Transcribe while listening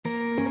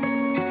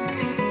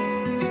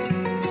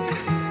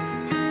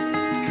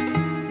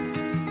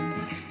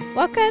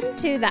Welcome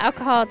to the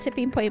Alcohol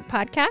Tipping Point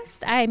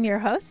podcast. I'm your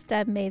host,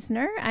 Deb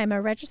Maisner. I'm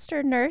a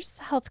registered nurse,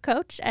 health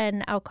coach,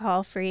 and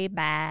alcohol-free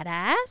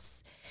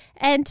badass.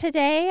 And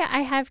today I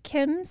have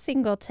Kim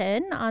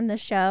Singleton on the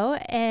show,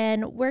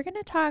 and we're going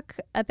to talk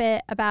a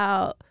bit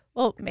about,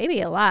 well,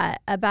 maybe a lot,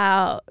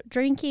 about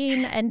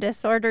drinking and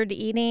disordered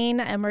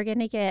eating, and we're going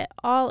to get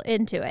all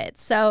into it.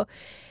 So,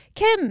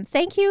 Kim,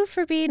 thank you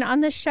for being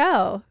on the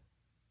show.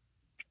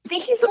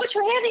 Thank you so much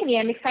for having me.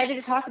 I'm excited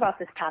to talk about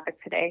this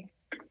topic today.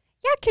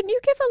 Yeah, can you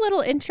give a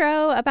little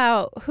intro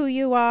about who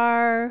you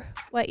are,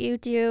 what you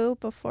do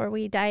before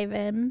we dive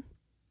in?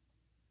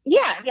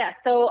 Yeah.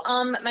 So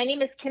my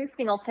name is Kim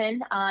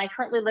Singleton. I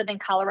currently live in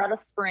Colorado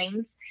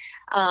Springs.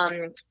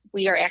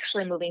 We are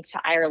actually moving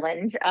to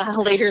Ireland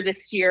later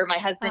this year. My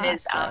husband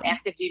is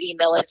active duty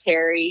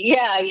military.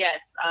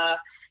 Yes.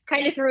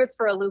 Kind of threw us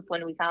for a loop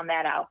when we found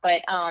that out,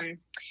 but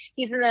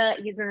he's in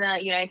the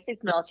United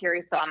States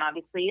military, so I'm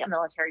obviously a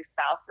military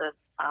spouse of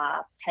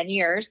 10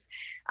 years.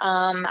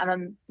 I'm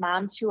a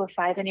mom to a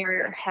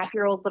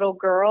 5.5-year-old little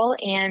girl,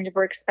 and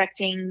we're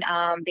expecting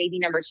baby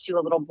number 2,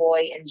 a little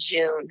boy, in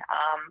June.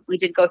 We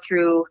did go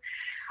through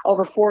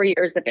over 4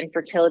 years of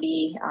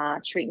infertility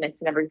treatments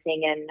and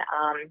everything, and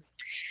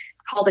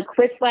called it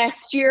quits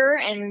last year,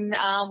 and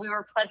we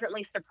were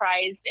pleasantly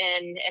surprised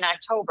in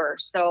October.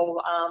 So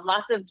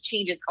lots of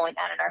changes going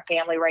on in our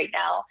family right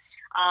now.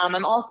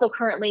 I'm also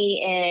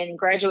currently in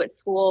graduate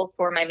school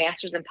for my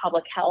master's in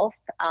public health,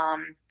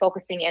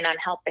 focusing in on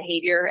health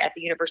behavior at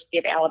the University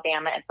of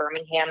Alabama at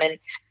Birmingham. And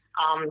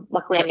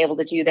luckily I'm able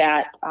to do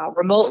that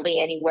remotely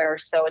anywhere,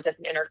 so it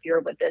doesn't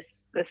interfere with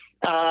this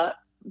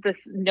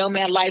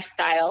nomad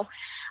lifestyle.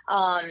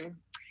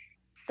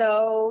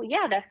 So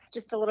yeah, that's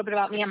just a little bit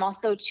about me. I'm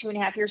also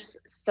 2.5 years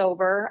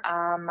sober.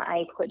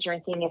 I quit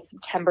drinking in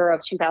September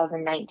of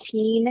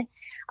 2019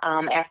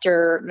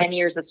 after many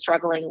years of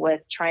struggling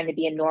with trying to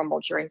be a normal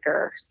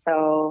drinker.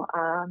 So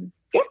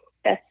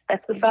yeah,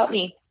 that's about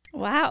me.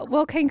 Wow.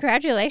 Well,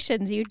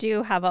 congratulations. You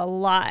do have a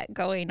lot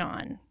going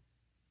on.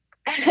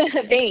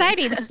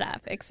 Exciting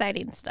stuff.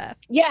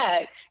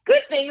 Yeah,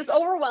 good things,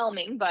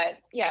 overwhelming, but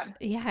yeah.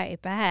 Yeah, I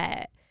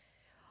bet.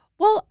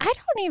 Well, I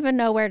don't even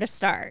know where to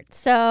start.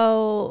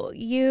 So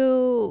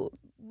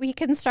we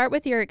can start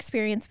with your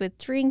experience with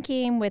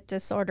drinking, with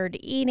disordered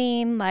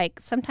eating. Like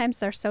sometimes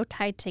they're so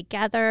tied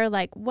together.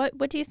 Like what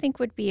do you think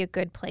would be a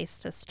good place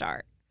to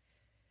start?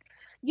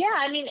 Yeah,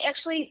 I mean,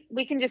 actually,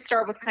 we can just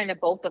start with kind of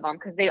both of them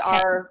because they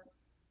are,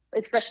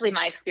 especially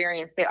my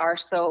experience, they are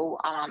so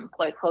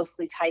quite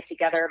closely tied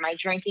together. My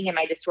drinking and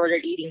my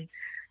disordered eating,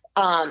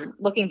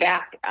 looking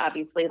back,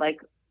 obviously, like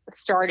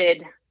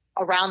started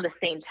around the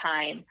same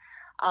time.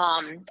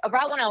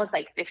 About when I was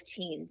like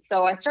 15.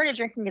 So I started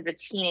drinking as a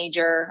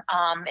teenager,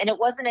 and it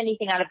wasn't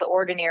anything out of the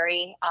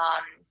ordinary.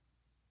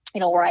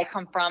 Where I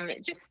come from,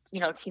 it just,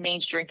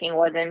 teenage drinking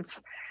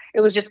it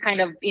was just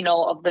kind of,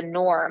 of the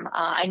norm.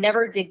 I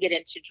never did get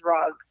into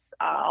drugs,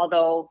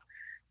 although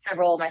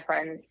several of my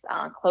friends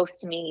close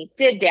to me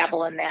did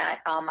dabble in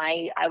that.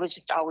 I was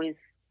just always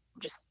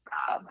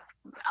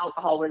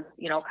alcohol was,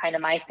 kind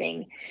of my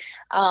thing.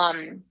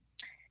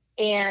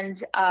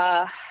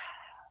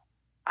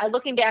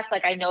 Looking back,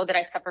 like I know that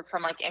I suffered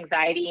from like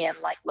anxiety and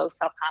like low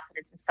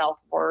self-confidence and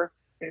self-worth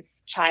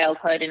since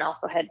childhood, and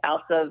also had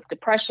bouts of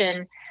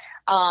depression.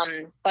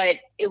 But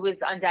it was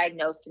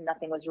undiagnosed and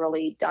nothing was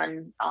really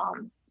done,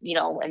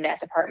 in that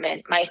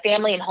department. My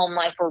family and home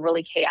life were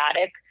really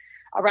chaotic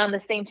around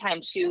the same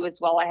time too, as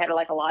well. I had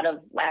like a lot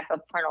of lack of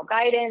parental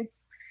guidance.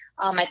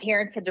 My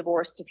parents had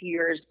divorced a few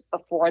years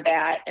before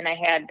that, and I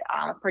had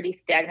a pretty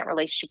stagnant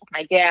relationship with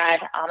my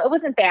dad. It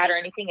wasn't bad or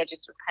anything. It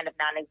just was kind of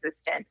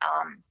non-existent.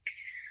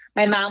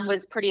 My mom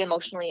was pretty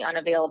emotionally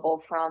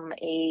unavailable from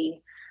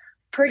a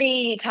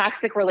pretty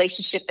toxic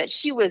relationship that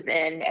she was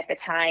in at the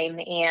time.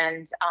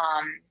 And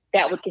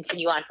that would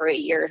continue on for 8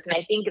 years. And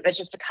I think that's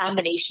just a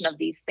combination of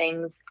these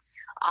things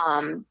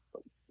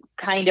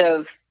kind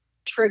of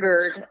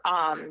triggered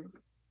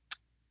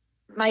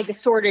my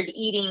disordered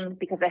eating,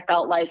 because I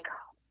felt like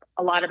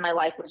a lot of my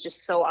life was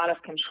just so out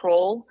of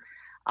control.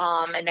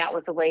 And that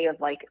was a way of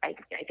like, I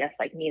guess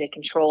like me to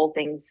control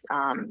things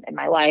in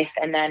my life.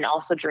 And then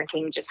also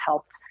drinking just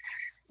helped,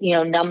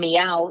 numb me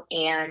out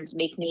and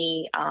make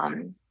me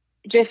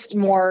just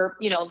more,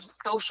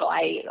 social.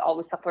 I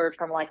always suffered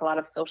from like a lot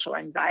of social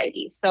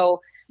anxiety. So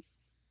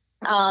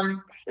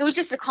it was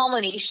just a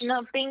culmination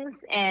of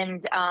things.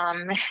 And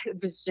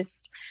it was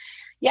just,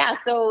 yeah.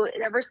 So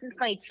ever since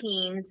my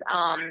teens,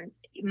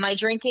 my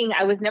drinking,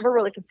 I was never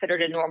really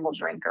considered a normal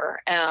drinker.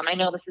 I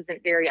know this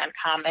isn't very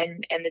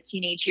uncommon in the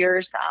teenage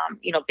years.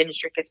 Binge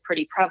drink is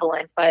pretty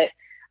prevalent, but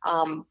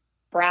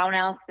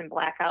brownouts and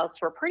blackouts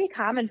were pretty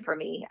common for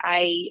me.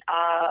 I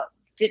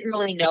didn't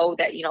really know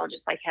that,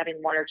 just like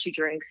having 1 or 2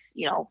 drinks,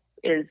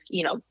 is,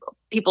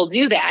 people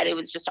do that. It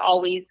was just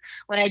always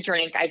when I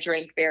drank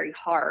very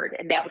hard,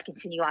 and that would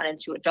continue on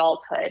into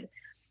adulthood.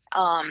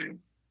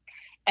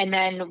 And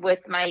then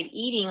with my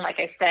eating,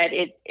 like I said,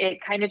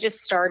 it kind of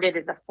just started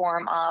as a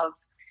form of,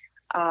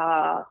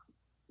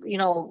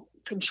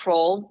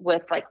 control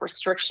with like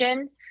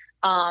restriction.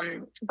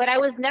 But I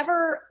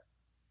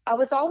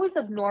was always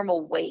of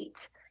normal weight.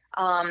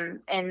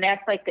 And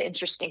that's like the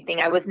interesting thing.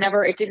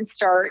 It didn't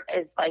start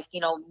as like,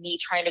 me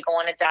trying to go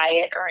on a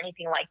diet or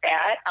anything like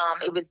that.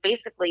 It was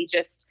basically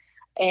just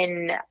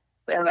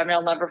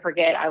I'll never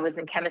forget, I was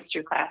in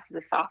chemistry class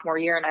the sophomore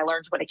year and I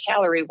learned what a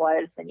calorie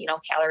was and,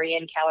 calorie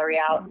in, calorie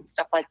out and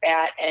stuff like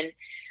that.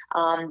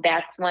 And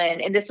that's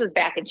and this was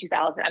back in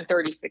 2000, I'm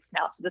 36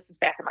 now. So this was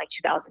back in like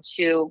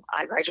 2002.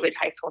 I graduated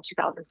high school in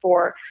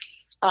 2004.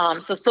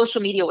 So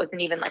social media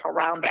wasn't even like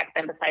around back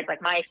then besides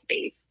like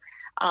MySpace.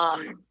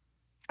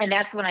 And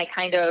that's when I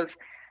kind of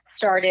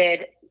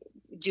started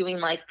doing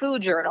like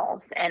food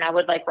journals, and I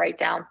would like write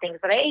down things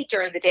that I ate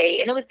during the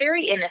day. And it was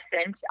very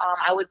innocent.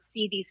 I would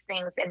see these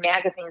things in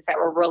magazines that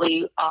were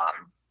really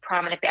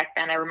prominent back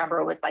then. I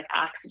remember it was like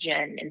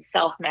Oxygen and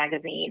Self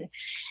magazine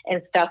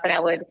and stuff. And I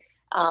would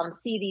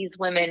see these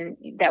women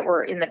that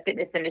were in the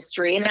fitness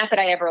industry, and not that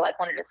I ever like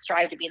wanted to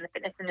strive to be in the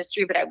fitness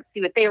industry, but I would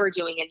see what they were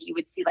doing, and you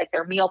would see like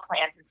their meal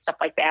plans and stuff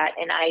like that.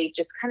 And I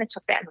just kind of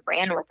took that and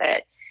ran with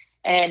it.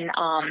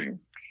 And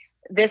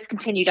this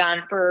continued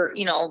on for,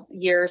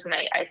 years. And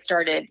I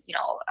started,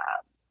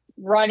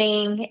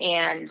 running.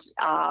 And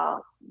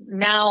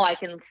now I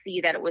can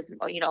see that it was,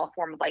 a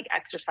form of like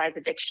exercise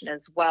addiction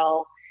as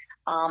well.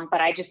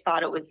 But I just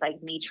thought it was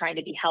like me trying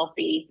to be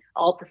healthy.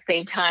 All at the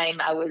same time,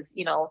 I was,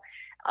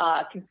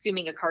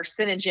 consuming a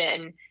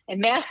carcinogen in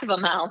massive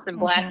amounts and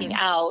blacking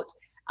out.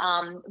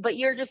 But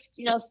you're just,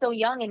 so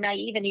young and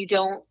naive, and you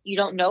don't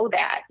know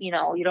that, you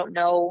don't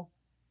know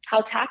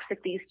how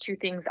toxic these two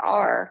things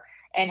are,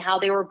 and how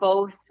they were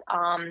both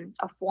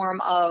a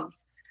form of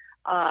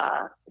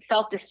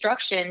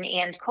self-destruction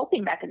and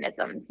coping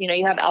mechanisms.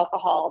 You have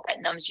alcohol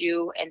that numbs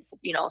you and,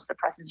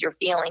 suppresses your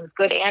feelings,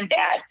 good and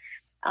bad.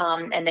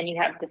 And then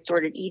you have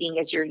disordered eating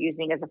as you're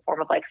using as a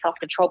form of like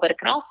self-control, but it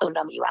can also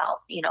numb you out,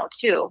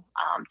 too,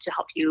 to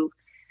help you,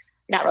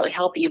 not really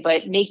help you,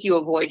 but make you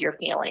avoid your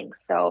feelings.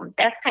 So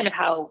that's kind of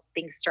how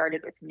things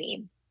started with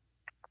me.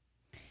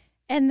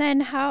 And then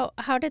how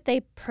did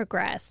they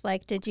progress?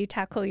 Like, did you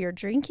tackle your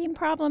drinking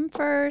problem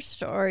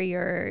first, or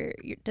your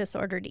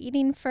disordered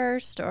eating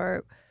first,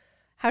 or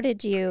how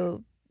did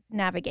you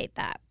navigate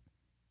that?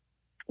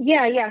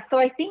 Yeah. So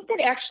I think that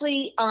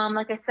actually,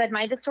 like I said,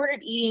 my disordered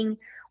eating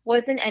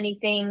wasn't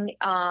anything,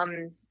 I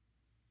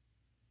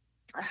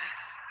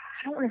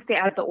don't want to say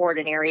out of the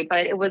ordinary,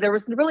 but there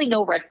was really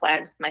no red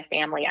flags in my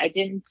family. I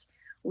didn't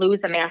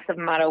lose a massive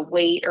amount of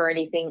weight or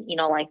anything,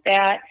 like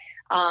that.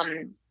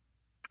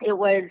 It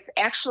was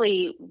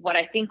actually what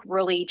I think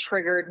really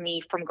triggered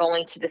me from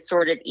going to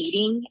disordered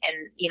eating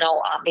and,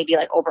 maybe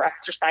like over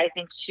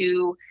exercising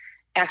to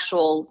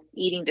actual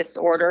eating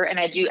disorder. And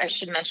I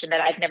should mention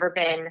that I've never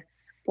been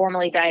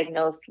formally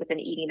diagnosed with an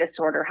eating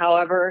disorder.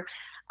 However,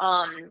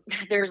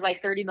 there's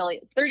like 30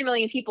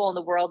 million people in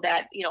the world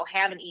that,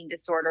 have an eating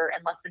disorder,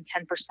 and less than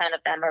 10%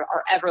 of them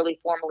are ever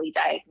formally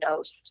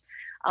diagnosed.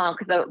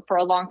 Because for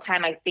a long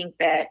time, I think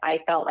that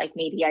I felt like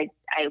maybe I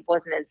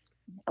wasn't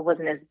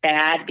as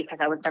bad because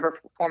I was never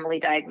formally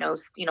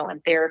diagnosed,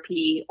 in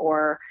therapy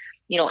or,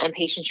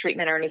 inpatient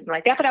treatment or anything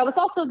like that. But I was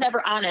also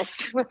never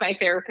honest with my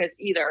therapist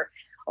either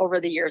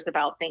over the years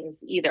about things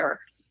either.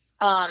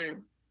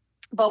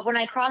 But when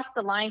I crossed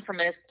the line from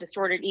a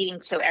disordered eating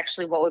to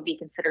actually what would be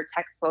considered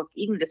textbook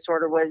eating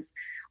disorder was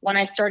when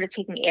I started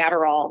taking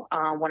Adderall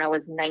when I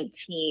was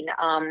 19.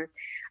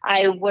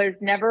 I was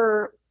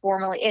never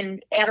formally,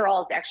 and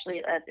Adderall is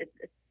actually it's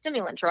a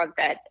stimulant drug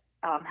that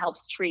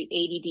helps treat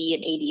ADD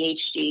and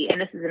ADHD. And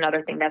this is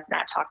another thing that's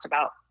not talked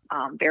about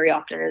very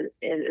often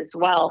as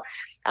well.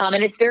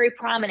 And it's very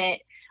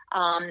prominent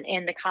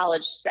in the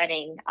college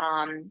setting.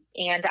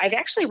 And I've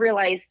actually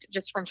realized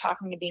just from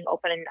talking and being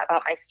open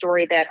about my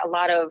story that a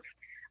lot of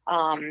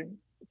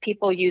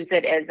people use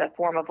it as a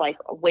form of like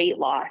weight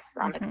loss,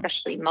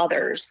 especially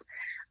mothers,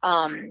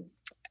 for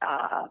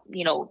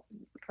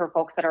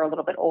folks that are a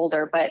little bit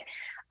older. But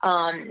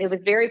it was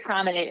very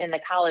prominent in the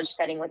college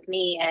setting with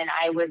me, and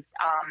I was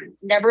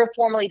never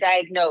formally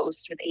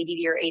diagnosed with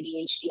ADD or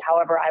ADHD.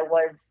 However, I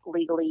was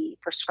legally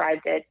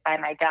prescribed it by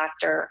my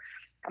doctor,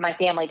 my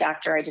family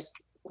doctor. I just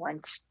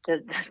went to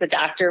the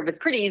doctor. It was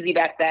pretty easy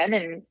back then,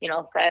 and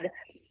said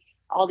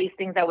all these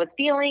things I was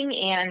feeling,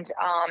 and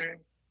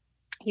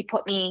he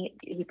gave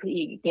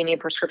me a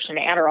prescription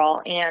of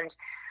Adderall. And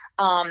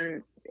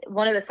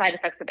one of the side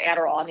effects of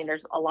Adderall, I mean,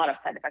 there's a lot of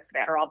side effects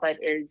of Adderall, but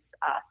is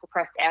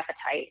suppressed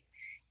appetite.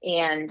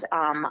 And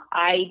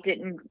I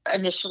didn't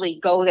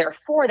initially go there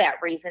for that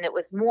reason. It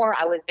was more,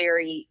 I was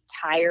very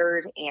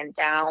tired and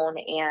down,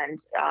 and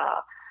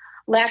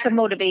lack of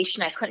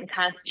motivation. I couldn't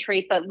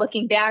concentrate. But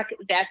looking back,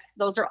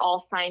 those are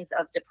all signs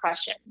of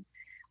depression.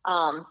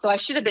 So I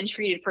should have been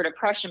treated for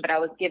depression, but I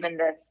was given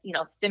this,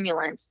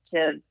 stimulant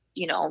to,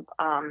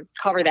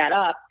 cover that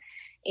up.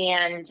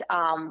 And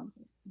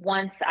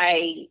once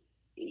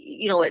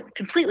it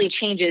completely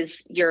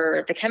changes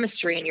the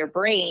chemistry in your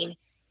brain.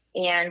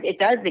 And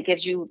it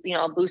gives you,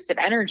 a boost of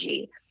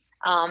energy.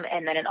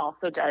 And then it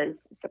also does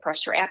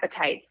suppress your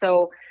appetite.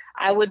 So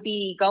I would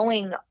be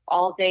going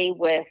all day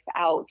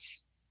without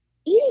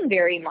eating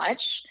very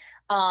much.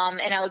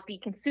 And I would be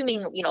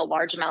consuming,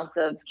 large amounts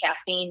of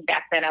caffeine.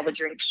 Back then I would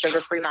drink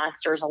sugar-free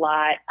Monsters a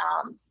lot,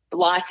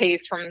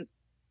 lattes from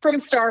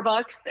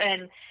Starbucks,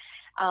 and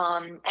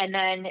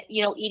then,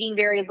 eating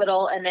very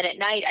little. And then at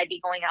night I'd be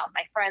going out with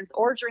my friends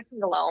or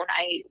drinking alone.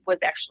 I was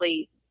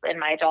actually in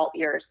my adult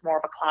years more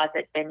of a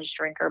closet binge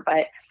drinker,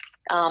 but,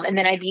 and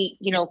then I'd be,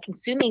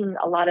 consuming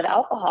a lot of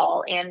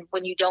alcohol. And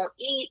when you don't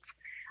eat,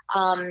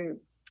 when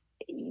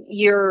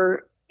you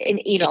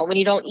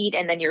don't eat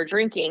and then you're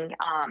drinking,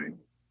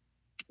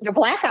 your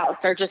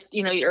blackouts are just,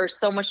 you're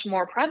so much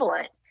more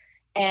prevalent.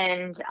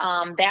 And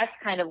that's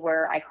kind of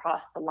where I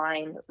crossed the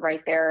line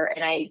right there.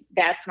 And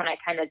that's when I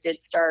kind of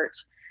did start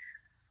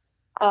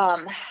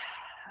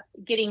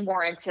getting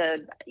more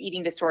into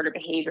eating disorder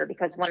behavior,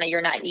 because when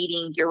you're not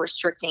eating, you're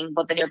restricting,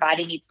 but then your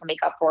body needs to make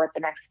up for it the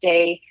next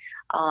day.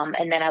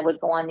 And then I would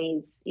go on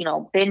these,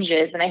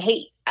 binges. And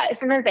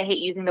sometimes I hate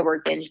using the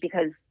word binge,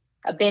 because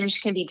a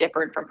binge can be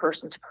different from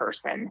person to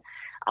person.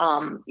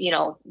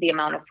 The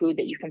amount of food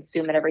that you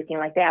consume and everything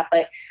like that.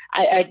 But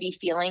I'd be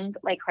feeling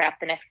like crap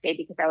the next day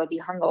because I would be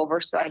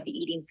hungover. So I'd be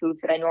eating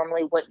foods that I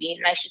normally wouldn't eat.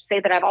 And I should say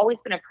that I've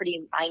always been a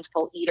pretty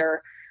mindful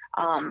eater.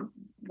 I've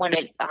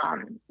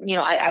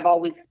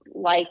always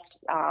liked,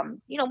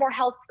 more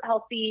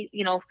healthy,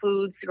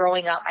 foods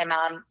growing up. My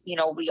mom,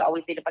 we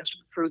always ate a bunch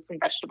of fruits and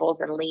vegetables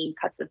and lean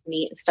cuts of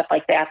meat and stuff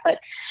like that. But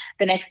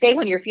the next day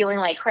when you're feeling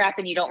like crap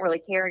and you don't really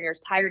care and you're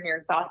tired and you're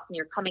exhausted and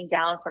you're coming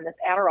down from this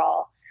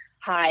Adderall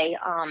high,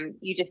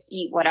 you just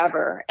eat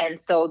whatever. And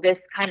so this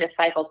kind of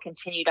cycle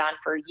continued on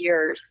for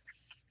years.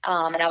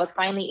 And I was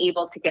finally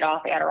able to get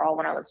off Adderall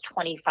when I was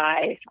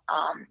 25.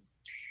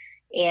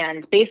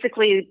 And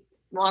basically,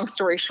 long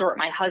story short,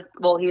 my husband,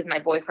 well, he was my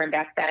boyfriend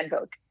back then,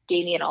 but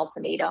gave me an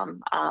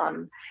ultimatum.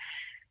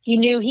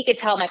 He could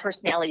tell my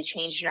personality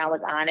changed when I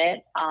was on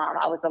it.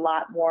 I was a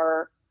lot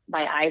more,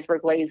 my eyes were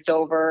glazed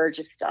over,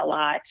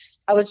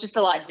 I was just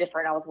a lot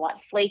different. I was a lot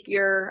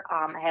flakier.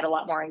 I had a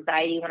lot more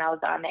anxiety when I was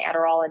on the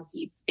Adderall, and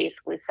he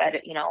basically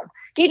said,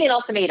 gave me an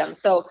ultimatum.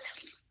 So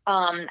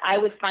I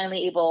was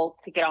finally able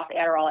to get off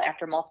Adderall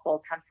after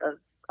multiple attempts of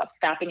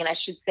stopping. And I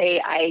should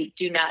say, I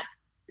do not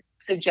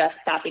suggest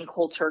stopping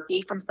cold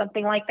turkey from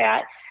something like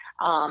that.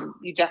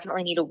 You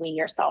definitely need to wean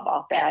yourself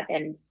off that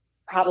and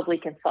probably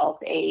consult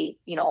a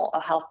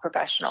health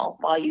professional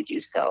while you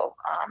do so,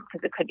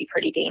 because it could be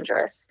pretty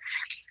dangerous.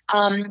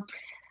 And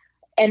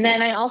then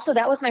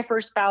that was my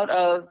first bout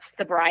of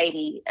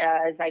sobriety,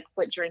 as I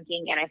quit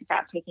drinking and I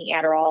stopped taking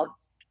Adderall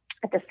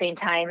at the same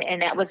time.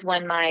 And that was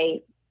when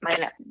my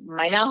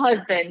now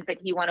husband, but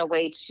he went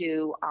away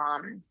to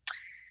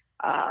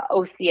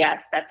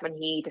OCS. That's when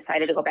he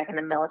decided to go back in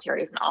the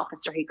military as an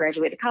officer. He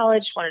graduated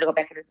college, wanted to go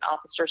back in as an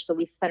officer. So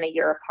we spent a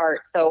year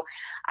apart. So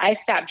I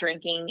stopped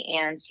drinking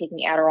and taking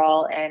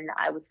Adderall, and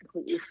I was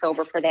completely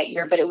sober for that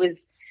year. But it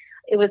was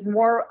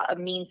more a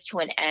means to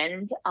an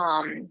end.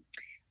 I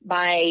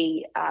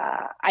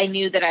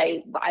knew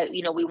that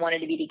we wanted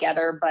to be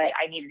together, but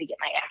I needed to get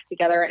my act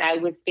together. And I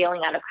was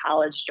bailing out of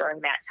college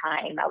during that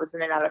time. I was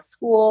in and out of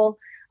school.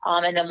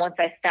 And then once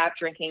I stopped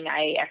drinking,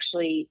 I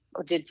actually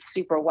did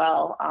super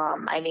well.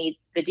 I made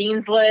the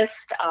dean's list.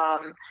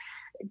 I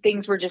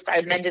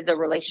mended the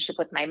relationship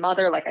with my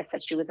mother. Like I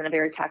said, she was in a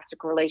very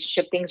toxic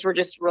relationship. Things were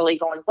just really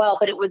going well,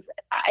 but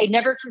I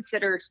never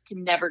considered to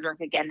never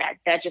drink again.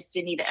 That just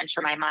didn't even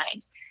enter my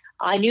mind.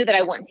 I knew that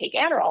I wouldn't take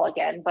Adderall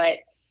again, but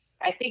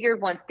I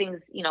figured once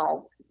things,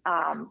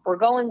 were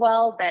going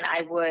well, then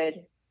I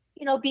would,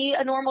 be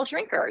a normal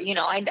drinker.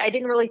 I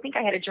didn't really think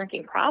I had a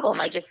drinking problem.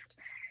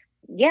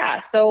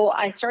 So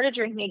I started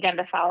drinking again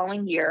the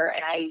following year,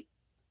 and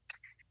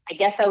I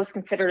guess I was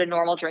considered a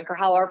normal drinker.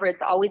 However,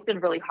 it's always been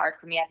really hard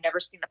for me. I've never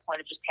seen the point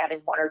of just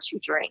having one or two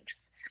drinks.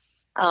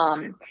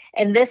 And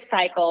this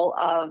cycle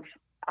of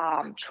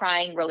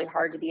trying really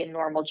hard to be a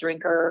normal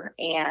drinker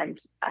and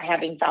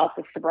having bouts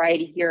of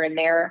sobriety here and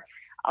there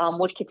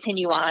would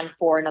continue on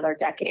for another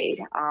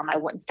decade. I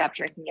wouldn't stop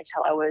drinking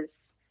until I was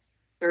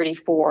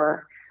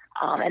 34.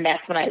 And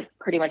that's when I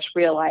pretty much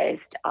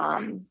realized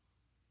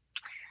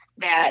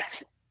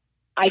that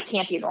I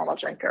can't be a normal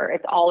drinker.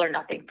 It's all or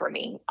nothing for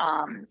me.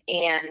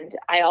 And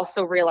I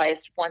also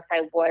realized once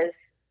I was,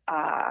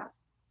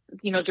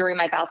 during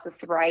my bouts of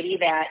sobriety,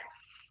 that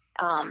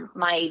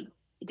my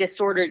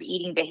disordered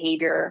eating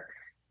behavior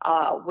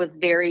was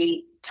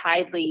very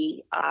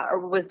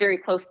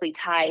closely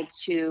tied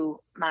to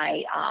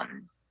my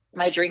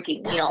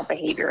drinking,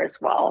 behavior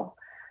as well.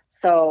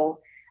 So,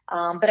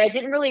 but I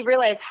didn't really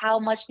realize how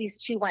much these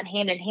two went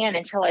hand in hand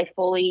until I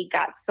fully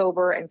got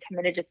sober and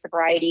committed to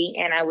sobriety.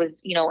 And I was,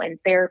 in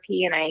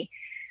therapy, and I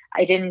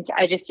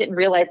just didn't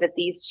realize that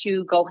these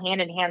two go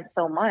hand in hand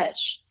so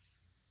much.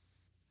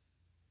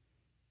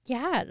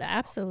 Yeah,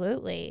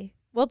 absolutely.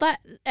 Well, that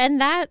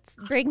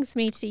brings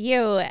me to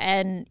you,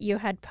 and you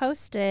had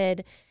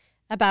posted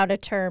about a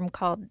term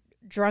called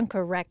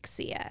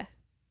drunkorexia.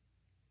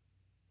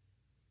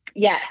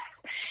 Yes.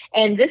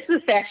 And this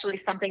was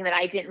actually something that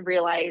I didn't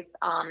realize.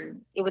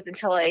 It was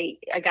until I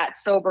got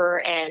sober,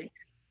 and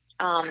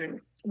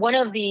one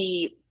of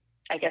the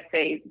I guess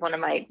one of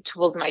my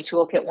tools in my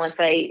toolkit once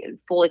I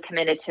fully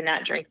committed to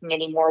not drinking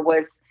anymore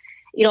was,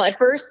 at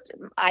first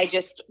I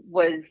just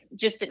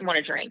didn't want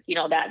to drink.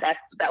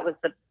 That was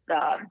the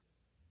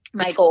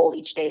my goal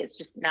each day is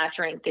just not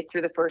drink, get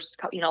through the first,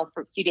 for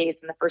a few days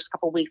in the first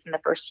couple of weeks in the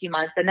first few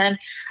months. And then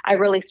I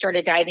really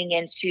started diving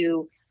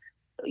into,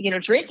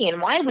 drinking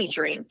and why we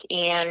drink.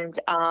 And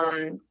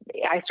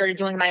I started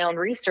doing my own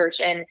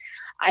research, and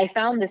I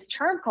found this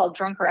term called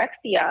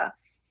drunkorexia.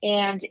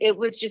 And it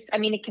was just,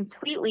 it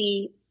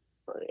completely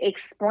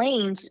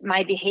explained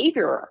my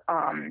behavior,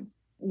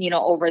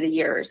 over the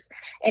years.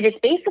 And it's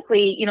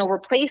basically,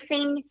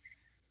 replacing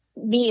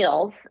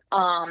meals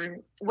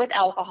with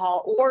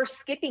alcohol or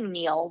skipping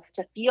meals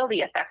to feel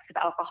the effects of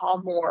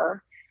alcohol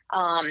more.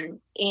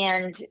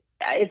 And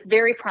it's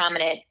very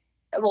prominent,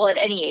 well, at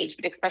any age,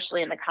 but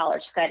especially in the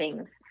college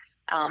settings,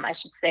 I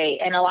should say.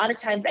 And a lot of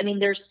times,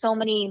 there's so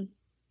many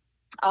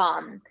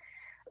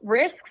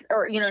risks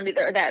or,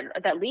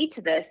 that lead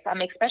to this,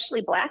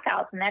 especially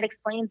blackouts. And that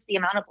explains the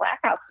amount of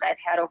blackouts that I've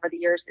had over the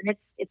years. And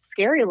it's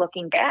scary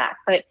looking back,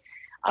 but,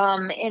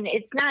 and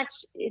it's not,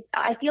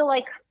 I feel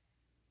like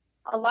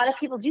a lot of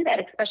people do that,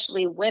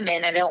 especially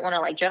women. I don't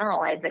want to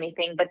generalize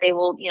anything, but they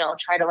will,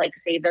 try to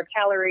save their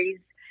calories,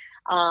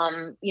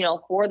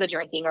 for the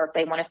drinking, or if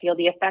they want to feel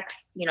the effects,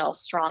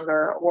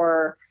 stronger,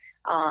 or,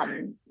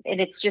 and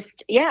it's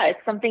just,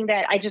 it's something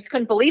that I just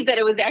couldn't believe that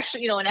it was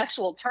actually, an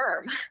actual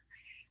term.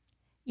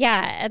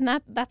 Yeah.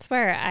 And that's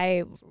where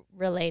I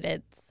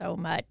related so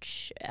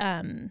much,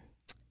 and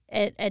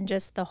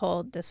just the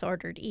whole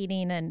disordered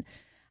eating. And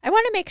I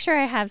want to make sure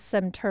I have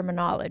some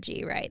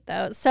terminology right,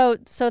 though. So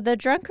the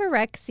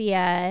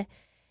drunkorexia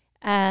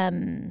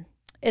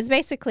is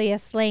basically a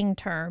slang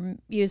term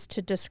used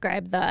to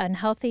describe the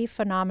unhealthy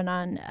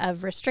phenomenon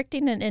of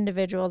restricting an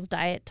individual's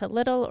diet to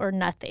little or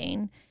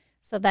nothing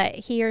so that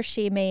he or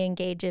she may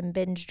engage in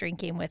binge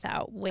drinking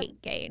without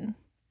weight gain.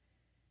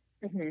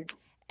 Mm-hmm.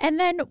 And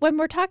then when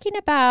we're talking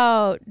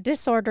about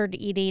disordered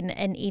eating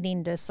and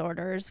eating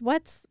disorders,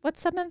 what's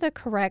some of the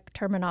correct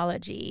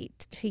terminology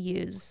to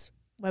use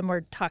when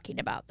we're talking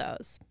about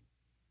those?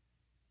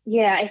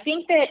 Yeah, I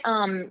think that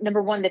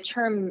number one, the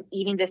term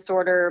eating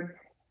disorder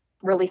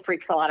really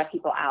freaks a lot of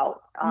people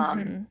out.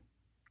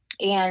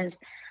 And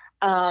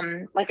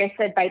like I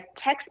said, by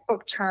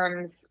textbook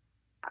terms,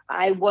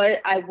 I would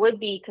have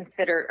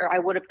considered,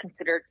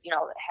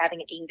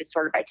 having an eating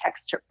disorder by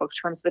textbook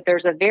terms, but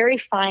there's a very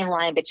fine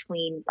line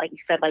between, like you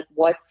said,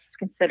 what's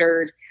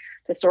considered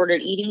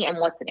disordered eating and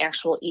what's an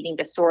actual eating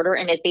disorder.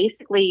 And it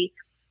basically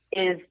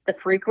is the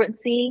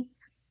frequency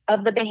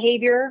of the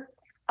behavior.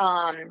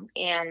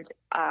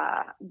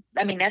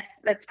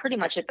 That's pretty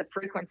much it, the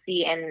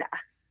frequency and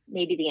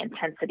maybe the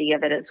intensity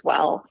of it as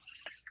well.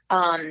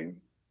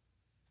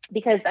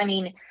 Because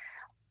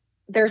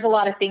there's a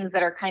lot of things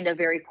that are kind of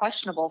very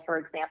questionable, for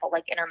example,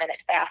 like intermittent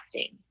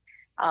fasting.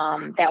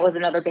 That was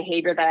another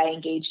behavior that I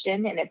engaged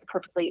in, and it's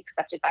perfectly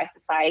accepted by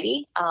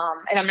society.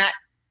 And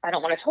I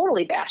don't want to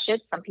totally bash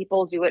it. Some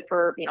people do it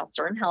for,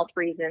 certain health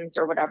reasons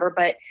or whatever,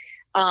 but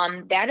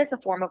that is a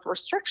form of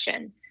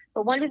restriction.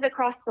 But when does it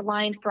cross the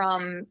line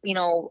from,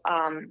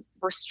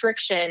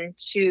 restriction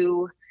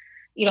to,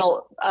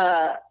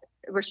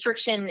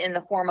 restriction in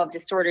the form of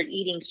disordered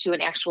eating to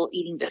an actual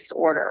eating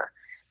disorder?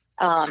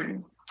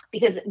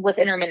 Because with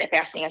intermittent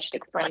fasting, I should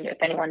explain,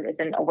 if anyone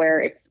isn't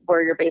aware, it's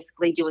where you're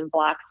basically doing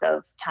blocks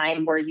of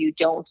time where you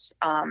don't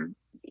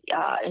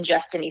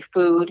ingest any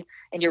food,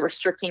 and you're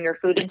restricting your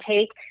food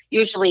intake.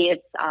 Usually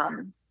it's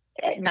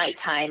at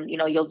nighttime,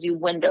 you'll do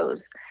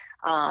windows.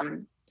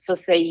 So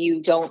say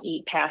you don't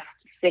eat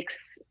past 6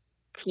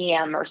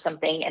 p.m. or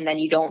something, and then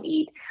you don't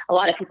eat. A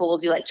lot of people will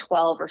do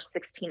 12 or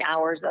 16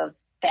 hours of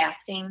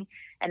fasting,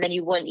 and then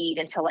you wouldn't eat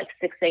until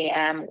 6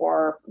 a.m.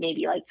 or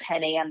maybe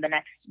 10 a.m. the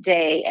next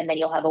day. And then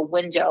you'll have a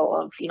window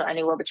of,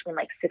 anywhere between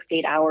 6 to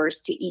 8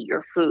 hours to eat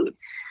your food.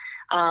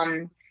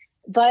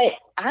 But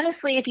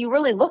honestly, if you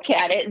really look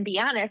at it and be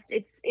honest,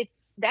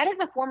 that is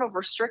a form of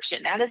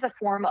restriction. That is a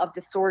form of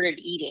disordered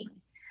eating.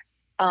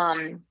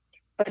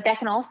 But that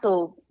can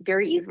also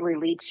very easily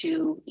lead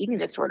to eating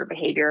disorder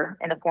behavior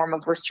in the form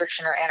of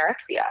restriction or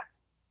anorexia.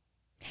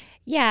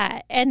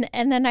 Yeah. And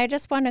then I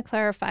just want to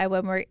clarify,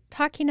 when we're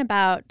talking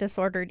about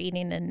disordered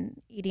eating and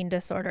eating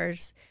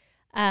disorders,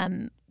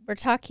 we're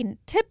talking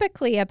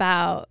typically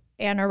about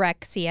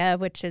anorexia,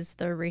 which is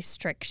the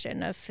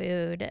restriction of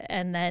food,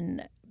 and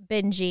then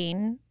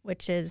binging,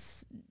 which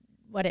is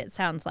what it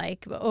sounds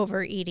like,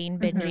 overeating,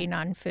 binging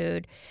on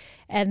food,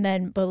 and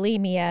then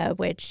bulimia,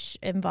 which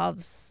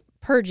involves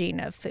purging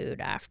of food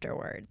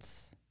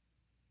afterwards.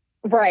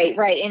 Right.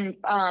 And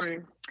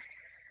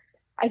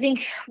I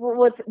think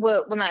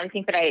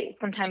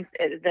sometimes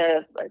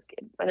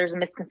there's a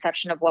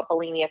misconception of what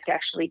bulimia could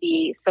actually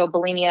be. So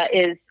bulimia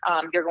is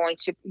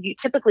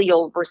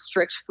you'll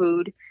restrict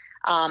food,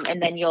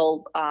 and then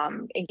you'll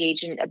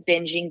engage in a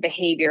binging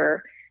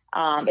behavior.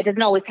 It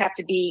doesn't always have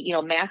to be,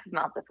 massive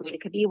amounts of food.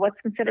 It could be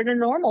what's considered a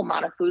normal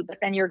amount of food, but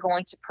then you're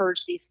going to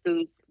purge these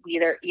foods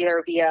either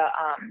via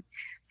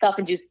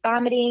self-induced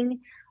vomiting,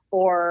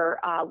 or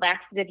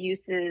laxative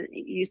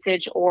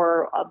usage,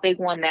 or a big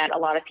one that a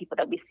lot of people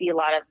that we see a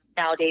lot of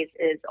nowadays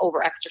is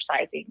over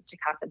exercising to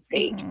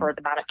compensate for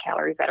the amount of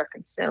calories that are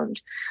consumed.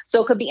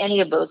 So it could be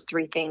any of those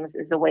three things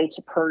is a way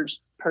to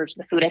purge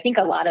the food. I think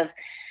a lot of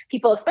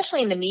people,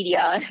 especially in the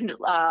media and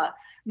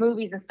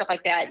movies and stuff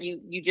like that,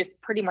 you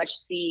just pretty much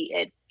see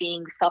it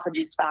being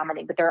self-induced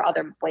vomiting, but there are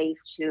other ways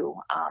to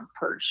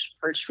purge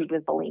food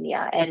with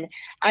bulimia. And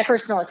my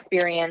personal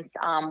experience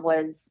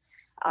was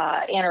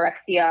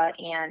anorexia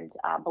and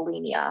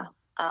bulimia.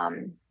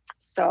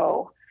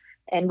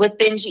 And with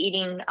binge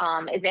eating,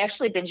 is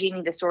actually binge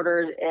eating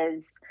disorder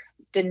is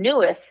the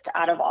newest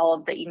out of all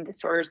of the eating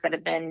disorders that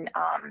have been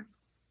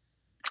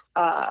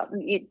that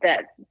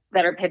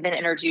have been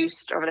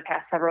introduced over the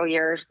past several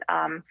years.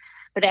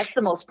 But that's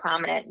the most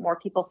prominent. More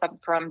people suffer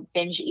from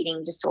binge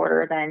eating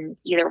disorder than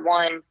either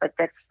one, but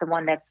that's the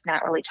one that's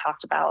not really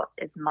talked about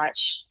as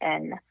much.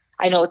 And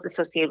I know it's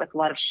associated with a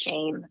lot of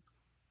shame.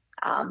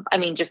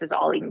 Just as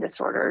all eating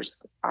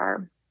disorders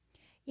are.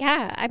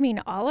 Yeah,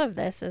 all of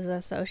this is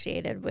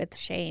associated with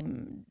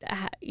shame,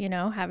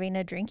 having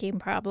a drinking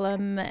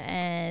problem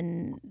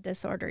and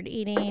disordered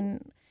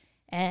eating.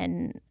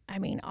 And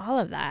all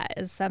of that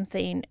is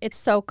something, it's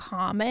so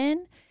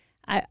common.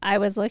 I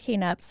was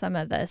looking up some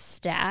of the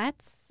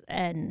stats,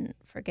 and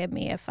forgive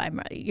me if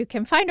you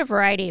can find a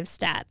variety of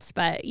stats,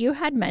 but you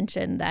had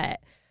mentioned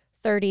that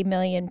 30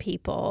 million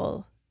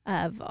people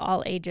of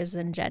all ages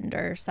and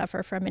gender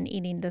suffer from an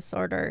eating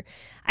disorder.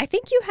 I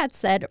think you had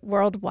said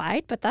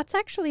worldwide, but that's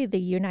actually the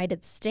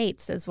United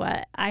States is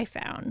what I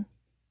found,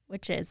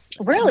 which is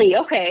really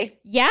okay.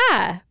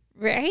 Yeah,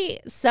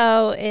 right.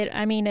 So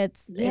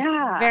it's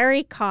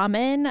very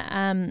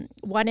common.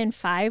 1 in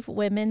 5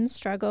 women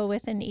struggle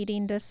with an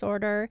eating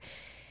disorder.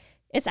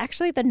 It's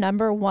actually the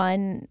number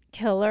one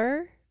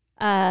killer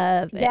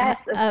of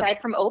aside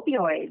from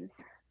opioids.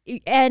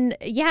 And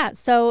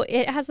so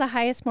it has the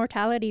highest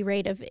mortality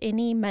rate of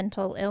any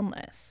mental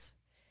illness.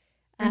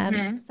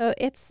 So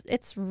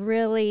it's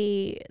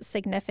really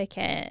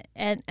significant.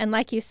 And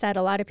like you said,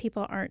 a lot of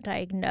people aren't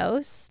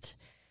diagnosed.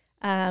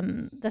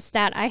 The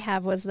stat I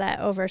have was that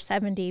over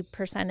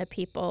 70% of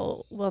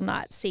people will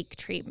not seek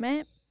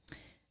treatment.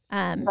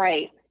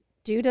 Right.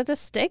 Due to the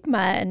stigma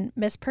and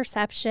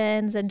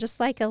misperceptions and just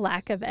like a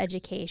lack of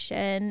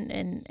education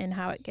and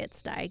how it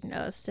gets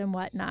diagnosed and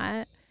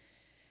whatnot.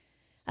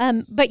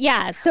 But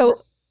yeah,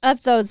 so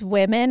of those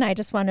women, I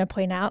just want to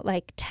point out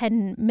like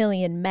 10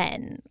 million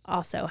men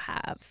also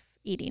have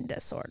eating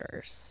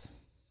disorders.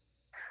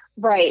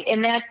 Right.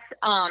 And that's,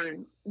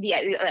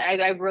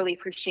 I really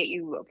appreciate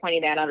you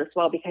pointing that out as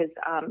well, because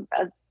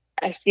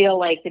I feel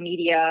like the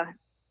media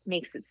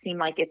makes it seem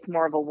like it's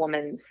more of a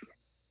woman's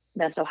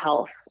mental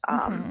health,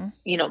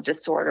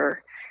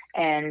 disorder.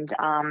 And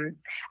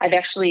I've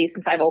actually,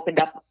 since I've opened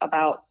up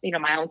about,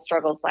 my own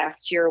struggles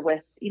last year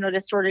with,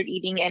 disordered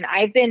eating, and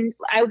I've been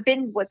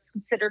what's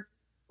considered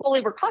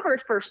fully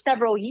recovered for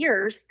several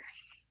years.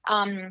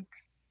 But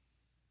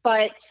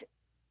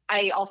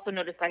I also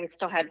noticed I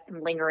still had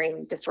some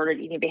lingering disordered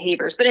eating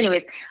behaviors. But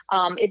anyways,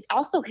 it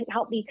also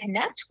helped me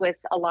connect with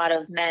a lot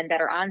of men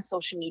that are on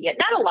social media.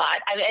 Not a lot.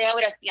 I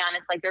would have to be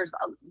honest, like there's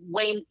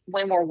way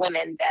more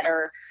women that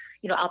are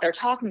out there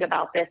talking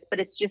about this, but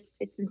it's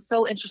been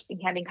so interesting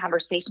having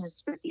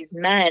conversations with these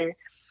men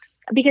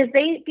because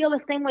they feel the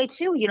same way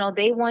too.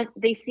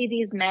 They see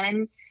these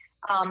men,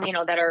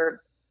 that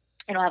are,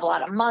 have a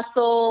lot of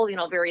muscle,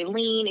 very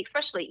lean,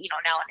 especially,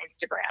 now on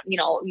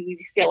Instagram, you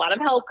see a lot of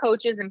health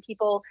coaches and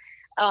people,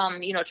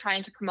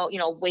 trying to promote,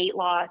 weight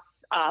loss,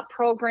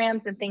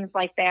 programs and things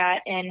like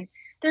that. And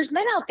there's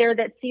men out there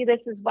that see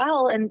this as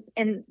well.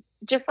 And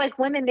just like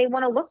women, they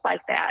want to look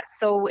like that.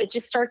 So it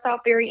just starts out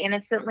very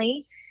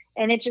innocently.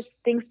 And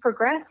things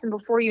progress. And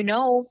before you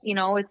know,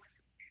 it's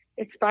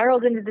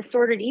spiraled into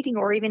disordered eating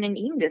or even an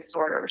eating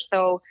disorder.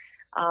 So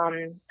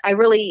I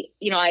really,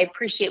 I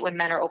appreciate when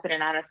men are open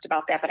and honest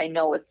about that, but I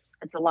know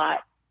it's a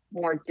lot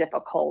more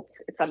difficult.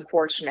 It's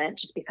unfortunate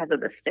just because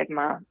of the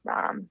stigma,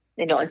 and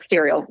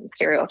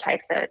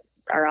stereotypes that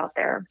are out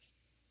there.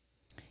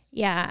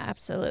 Yeah,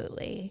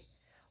 absolutely.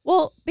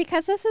 Well,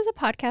 because this is a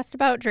podcast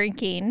about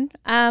drinking,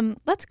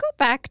 let's go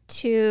back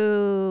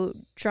to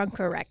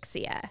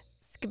drunkorexia.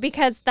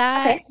 Because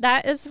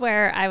that is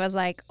where I was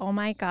like, oh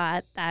my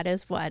God, that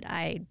is what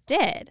I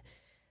did.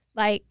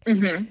 Like,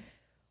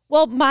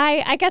 well,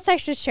 I guess I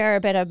should share a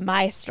bit of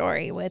my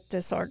story with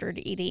disordered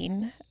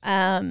eating.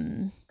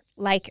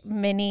 Like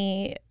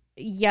many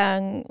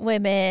young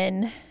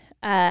women,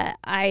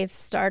 I've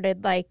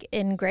started like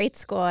in grade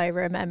school. I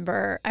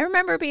remember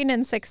being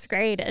in 6th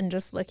grade and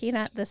just looking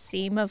at the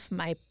seam of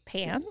my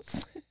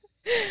pants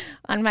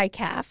on my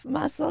calf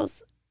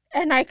muscles.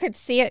 And I could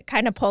see it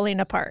kind of pulling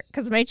apart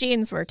because my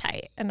jeans were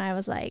tight. And I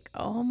was like,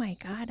 oh my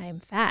God, I'm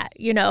fat,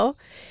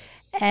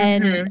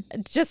 And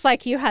just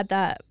like you had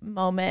that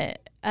moment,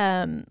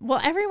 well,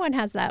 everyone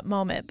has that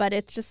moment, but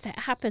it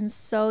happens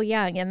so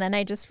young. And then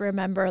I just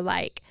remember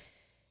like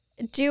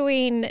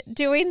doing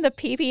the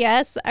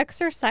PBS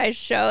exercise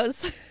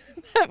shows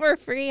that were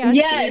free on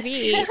Yes.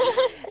 TV.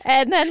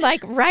 And then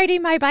like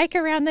riding my bike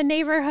around the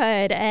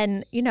neighborhood.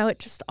 And, it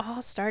just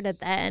all started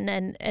then.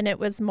 And it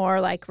was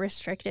more like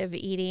restrictive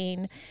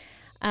eating,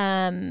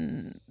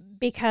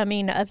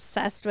 becoming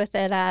obsessed with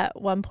it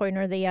at one point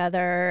or the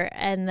other.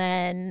 And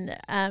then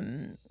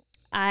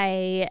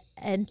I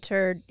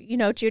entered,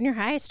 junior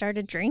high, I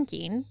started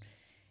drinking.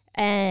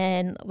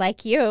 And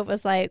like you, it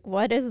was like,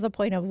 what is the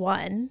point of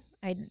one?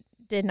 I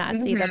did not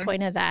see the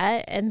point of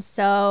that. And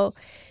so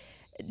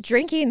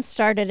drinking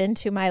started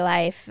into my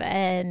life,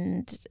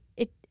 and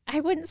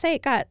I wouldn't say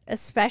it got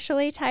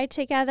especially tied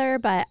together,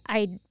 but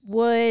I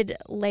would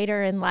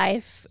later in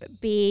life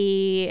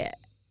be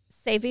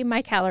saving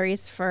my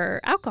calories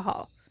for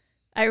alcohol.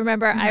 I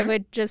remember I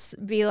would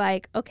just be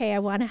like, okay, I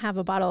want to have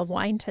a bottle of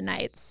wine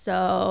tonight.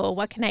 So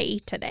what can I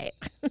eat today?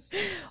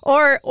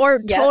 or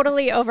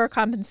totally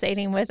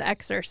overcompensating with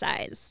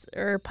exercise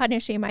or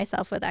punishing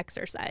myself with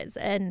exercise.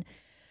 And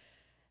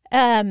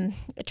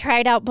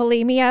tried out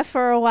bulimia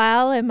for a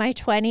while in my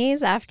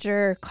 20s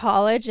after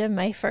college and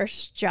my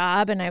first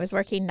job. And I was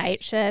working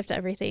night shift,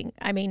 everything.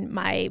 I mean,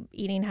 my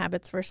eating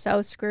habits were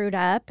so screwed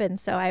up. And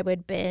so I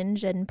would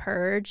binge and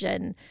purge,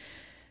 and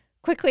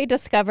quickly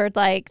discovered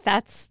like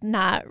that's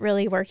not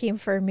really working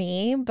for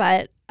me,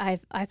 but I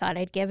thought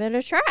I'd give it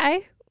a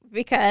try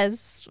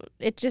because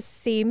it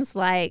just seems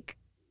like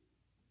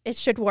it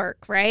should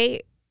work,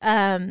 right?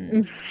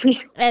 And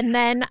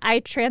then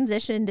I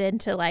transitioned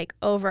into like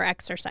over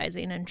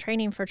exercising and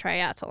training for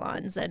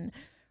triathlons and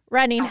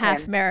running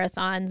half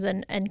marathons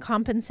and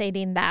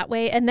compensating that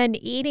way. And then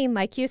eating,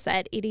 like you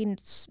said,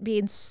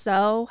 being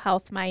so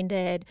health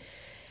minded,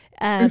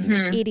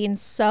 eating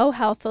so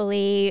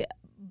healthily,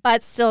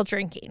 but still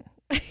drinking.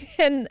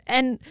 and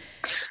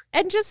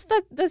just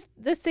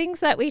the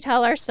things that we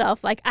tell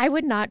ourselves, like I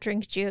would not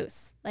drink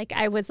juice. Like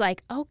I was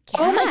like, oh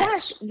my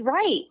gosh,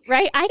 right.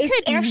 I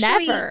could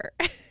actually, never.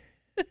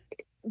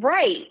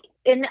 Right.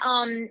 And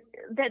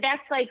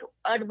that's like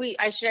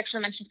I should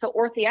actually mention, so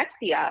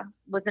orthorexia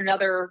was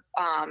another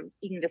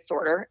eating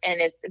disorder,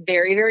 and it's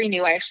very, very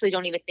new. I actually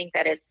don't even think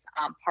that it's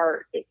I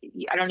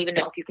don't even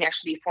know if you can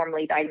actually be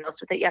formally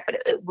diagnosed with it yet, but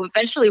it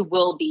eventually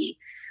will be.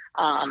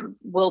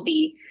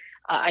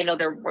 I know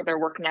they're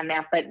working on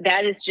that, but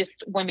that is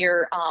just when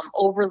you're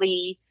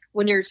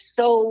when you're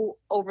so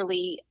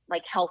overly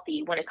like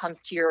healthy when it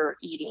comes to your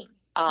eating.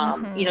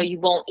 You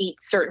won't eat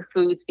certain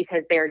foods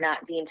because they're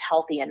not deemed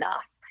healthy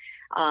enough.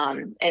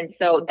 And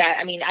so that,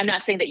 I mean, I'm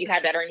not saying that you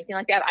had that or anything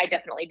like that. I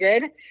definitely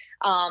did.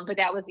 But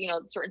that was,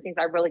 certain things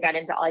I really got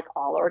into, like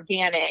all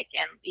organic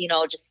and,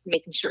 just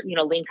making sure,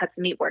 lean cuts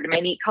of meat. Where did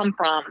my meat come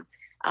from?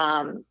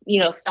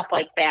 Stuff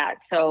like that.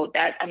 So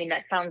that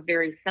sounds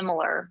very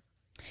similar.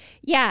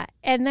 Yeah.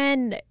 And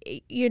then,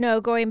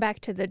 going back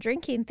to the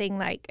drinking thing,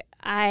 like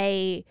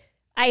I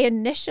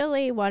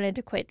initially wanted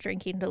to quit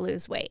drinking to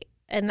lose weight.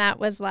 And that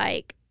was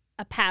like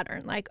a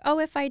pattern, like, oh,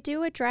 if I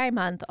do a dry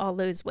month, I'll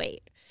lose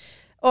weight.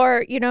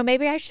 Or,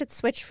 maybe I should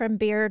switch from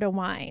beer to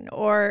wine.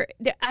 Or,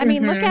 I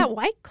mean, look at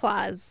White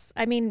Claws.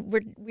 I mean,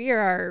 we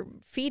are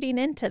feeding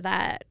into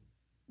that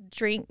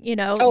drink,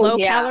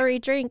 low-calorie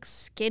drinks,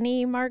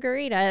 skinny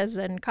margaritas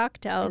and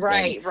cocktails.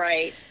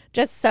 Right.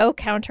 Just so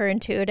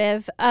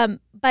counterintuitive.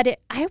 But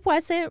I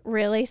wasn't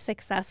really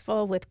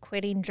successful with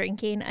quitting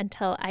drinking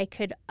until I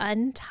could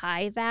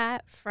untie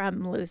that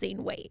from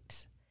losing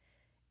weight.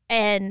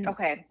 And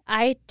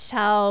I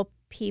tell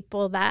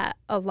people that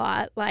a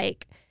lot,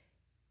 like,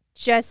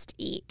 just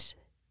eat,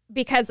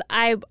 because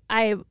I'd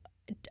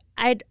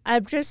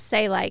just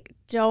say, like,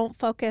 don't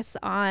focus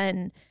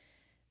on,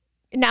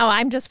 now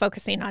I'm just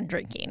focusing on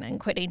drinking and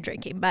quitting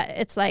drinking, but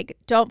it's like,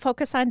 don't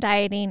focus on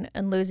dieting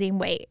and losing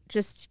weight.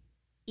 Just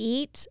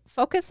eat,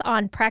 focus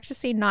on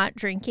practicing not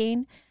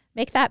drinking,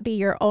 make that be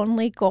your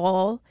only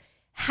goal.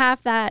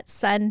 Have that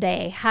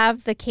Sunday,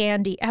 have the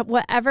candy,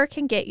 whatever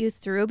can get you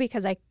through,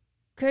 because I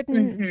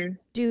couldn't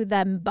do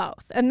them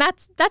both. And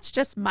that's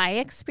just my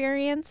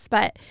experience,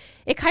 but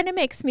it kind of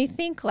makes me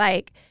think,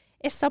 like,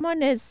 if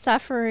someone is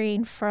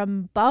suffering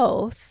from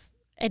both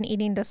an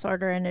eating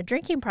disorder and a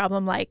drinking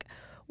problem, like,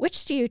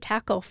 which do you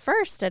tackle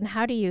first, and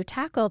how do you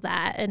tackle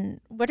that?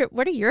 And what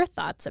are your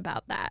thoughts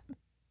about that?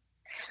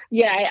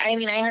 Yeah, I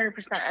 100%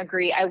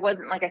 agree. I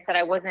wasn't, like I said,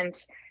 it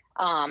wasn't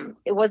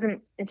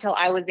until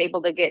I was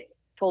able to get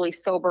fully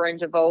sober and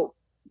devote,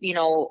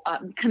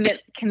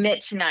 commit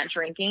to not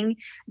drinking,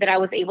 that I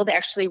was able to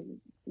actually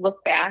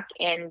look back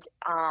and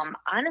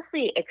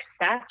honestly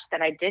accept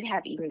that I did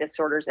have eating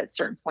disorders at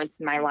certain points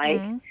in my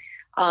life.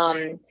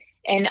 And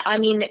I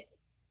mean,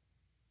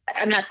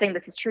 I'm not saying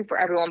this is true for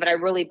everyone, but I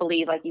really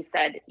believe, like you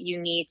said, you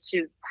need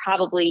to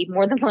probably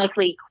more than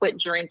likely quit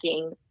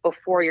drinking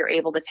before you're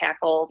able to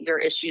tackle your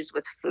issues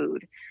with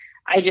food.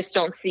 I just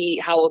don't see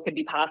how it could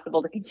be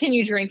possible to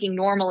continue drinking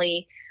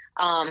normally.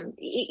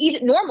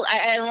 Even normally,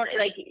 I don't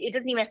like, it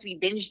doesn't even have to be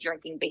binge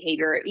drinking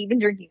behavior, even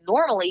drinking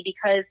normally,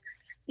 because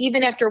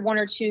even after one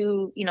or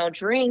two,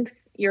 drinks,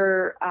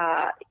 your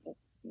brain,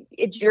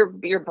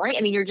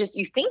 I mean, you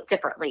think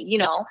differently,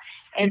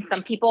 and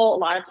some people, a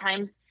lot of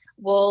times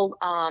will,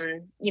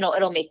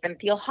 it'll make them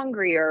feel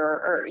hungry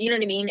or, you know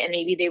what I mean? And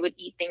maybe they would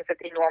eat things that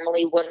they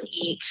normally wouldn't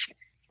eat.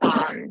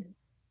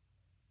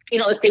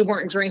 If they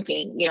weren't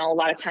drinking, a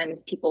lot of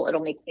times it'll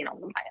make,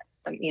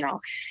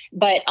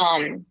 but,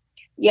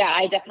 yeah,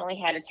 I definitely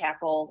had to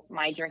tackle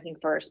my drinking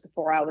first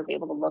before I was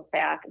able to look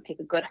back and take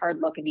a good hard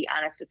look and be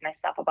honest with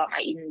myself about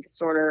my eating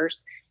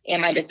disorders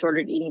and my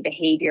disordered eating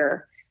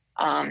behavior.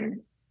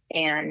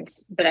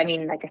 But I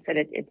mean, like I said,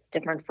 it's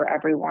different for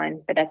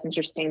everyone, but that's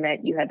interesting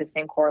that you had the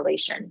same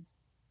correlation.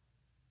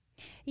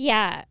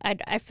 Yeah,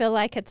 I feel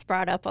like it's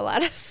brought up a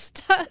lot of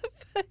stuff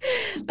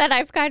that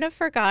I've kind of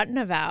forgotten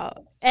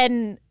about.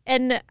 And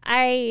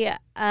I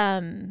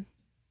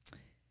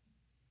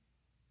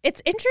it's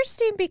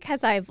interesting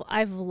because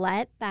I've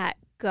let that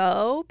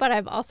go, but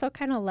I've also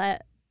kind of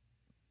let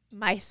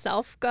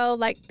myself go.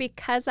 Like,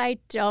 because I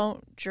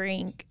don't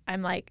drink,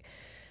 I'm 2+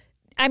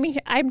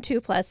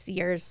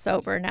 years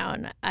sober now,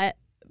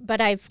 but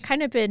I've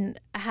kind of been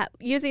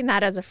using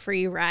that as a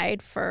free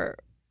ride for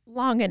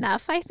long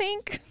enough, I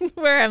think,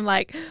 where I'm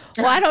like,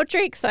 well, I don't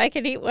drink, so I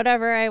can eat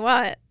whatever I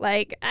want.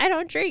 Like, I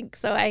don't drink,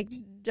 so I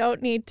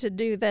don't need to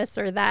do this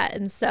or that.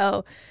 And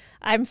so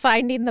I'm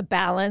finding the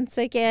balance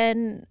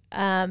again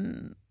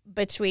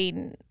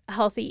between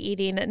healthy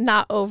eating and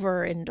not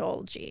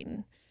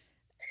overindulging.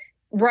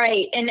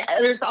 Right. And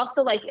there's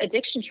also like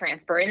addiction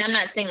transfer. And I'm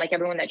not saying like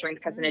everyone that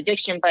drinks has an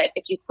addiction, but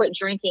if you quit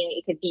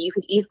drinking, you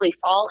could easily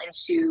fall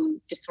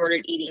into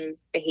disordered eating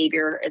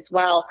behavior as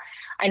well.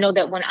 I know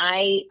that when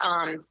I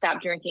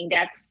stopped drinking,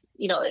 that's,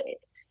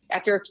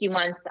 after a few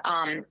months,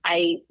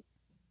 I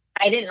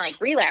didn't like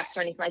relapse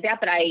or anything like that,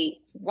 but I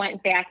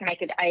went back and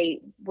I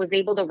was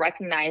able to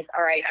recognize,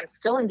 all right, I'm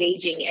still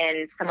engaging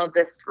in some of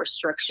this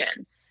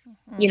restriction.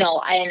 Mm-hmm.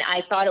 And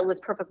I thought it was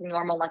perfectly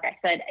normal. Like I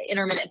said,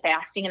 intermittent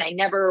fasting, and I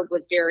never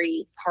was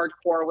very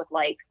hardcore with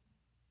like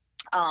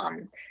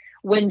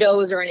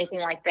windows or anything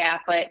like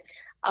that. But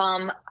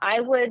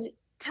I would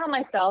tell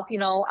myself,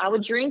 I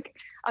would drink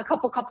a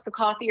couple cups of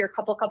coffee or a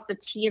couple cups of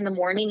tea in the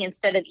morning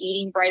instead of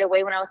eating right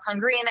away when I was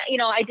hungry.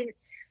 And, I didn't,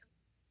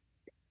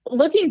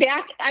 looking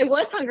back, I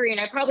was hungry and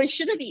I probably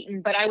should have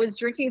eaten, but I was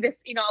drinking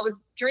this, I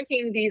was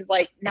drinking these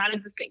like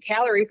non-existent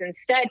calories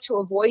instead to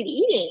avoid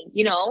eating,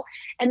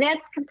 and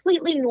that's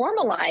completely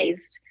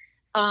normalized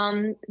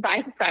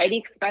by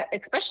society,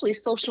 especially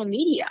social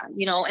media,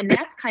 and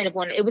that's kind of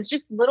when it was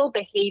just little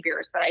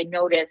behaviors that I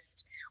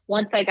noticed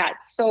once I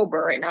got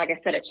sober. And like I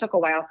said, it took a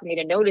while for me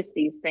to notice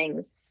these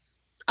things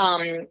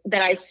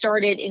that I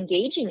started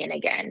engaging in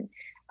again.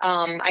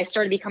 I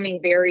started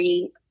becoming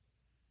very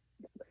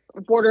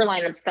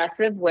borderline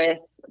obsessive with,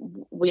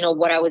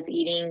 what I was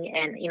eating.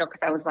 And, because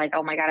I was like,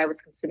 oh my God, I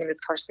was consuming this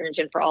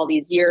carcinogen for all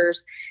these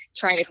years,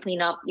 trying to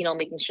clean up,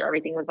 making sure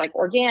everything was like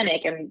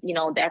organic. And,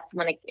 that's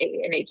when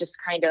it just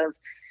kind of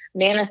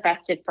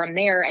manifested from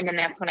there. And then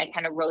that's when I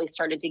kind of really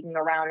started digging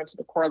around into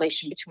the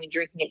correlation between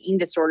drinking and eating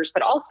disorders.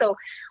 But also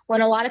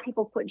when a lot of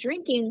people quit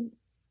drinking,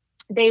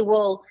 they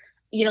will,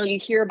 you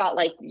hear about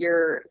like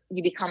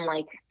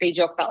they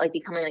joke about like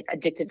becoming like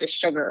addicted to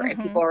sugar. Mm-hmm.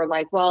 And people are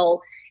like,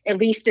 well, at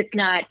least it's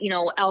not,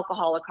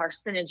 alcohol or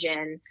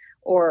carcinogen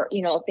or,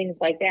 things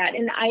like that.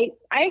 And I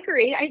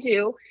agree, I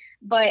do.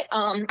 But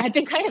I've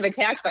been kind of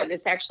attacked by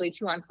this actually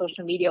too on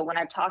social media when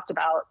I've talked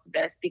about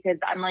this, because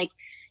I'm like,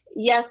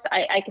 yes,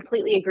 I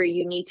completely agree.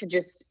 You need to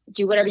just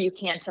do whatever you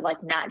can to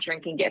like not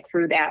drink and get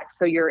through that.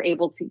 So you're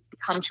able to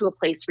come to a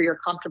place where you're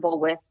comfortable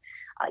with,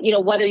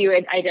 whether you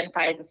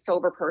identify as a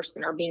sober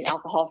person or being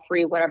alcohol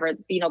free, whatever,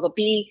 but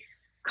be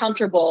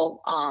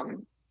comfortable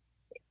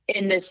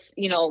in this,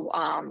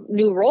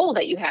 new role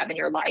that you have in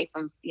your life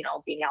of,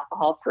 being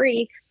alcohol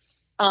free.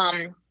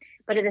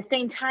 But at the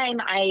same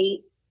time, I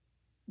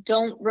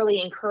don't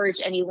really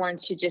encourage anyone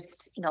to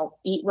just,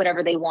 eat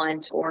whatever they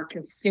want or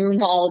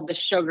consume all of the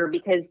sugar,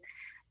 because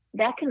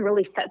that can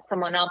really set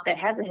someone up that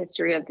has a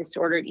history of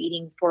disordered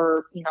eating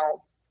for,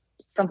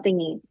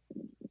 something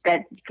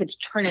that could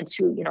turn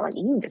into, an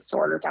eating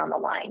disorder down the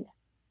line.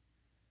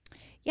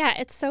 Yeah,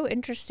 it's so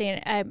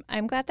interesting.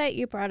 I'm glad that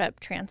you brought up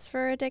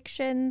transfer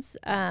addictions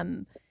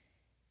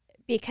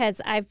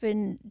because I've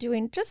been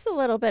doing just a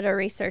little bit of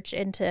research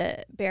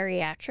into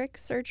bariatric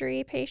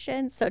surgery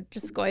patients. So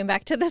just going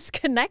back to this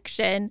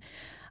connection.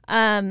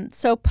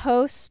 So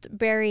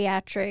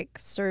post-bariatric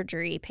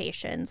surgery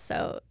patients.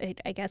 So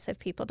I guess if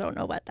people don't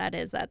know what that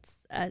is, that's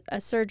a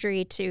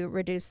surgery to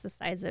reduce the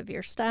size of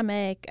your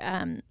stomach.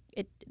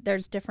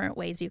 There's different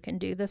ways you can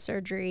do the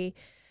surgery.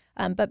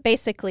 But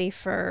basically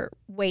for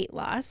weight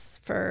loss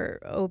for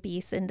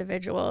obese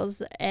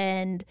individuals,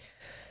 and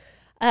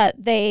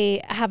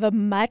they have a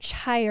much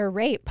higher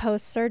rate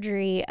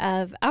post-surgery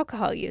of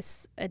alcohol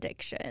use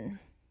addiction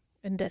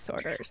and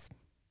disorders.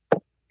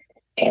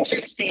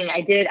 Interesting.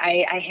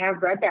 I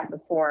have read that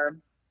before.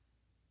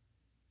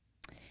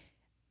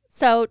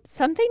 So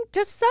something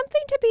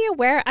to be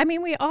aware. I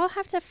mean, we all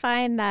have to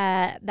find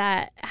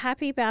that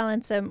happy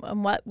balance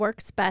and what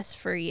works best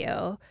for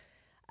you.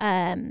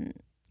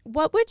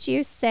 What would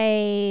you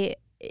say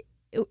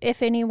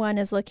if anyone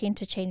is looking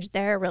to change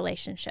their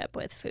relationship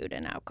with food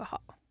and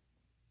alcohol?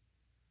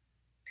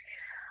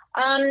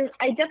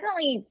 I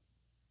definitely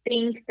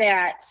think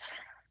that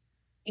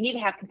you need to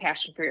have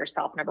compassion for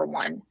yourself, number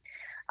one.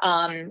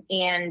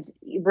 And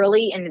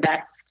really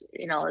invest,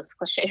 as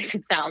cliche as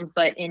it sounds,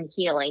 but in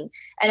healing.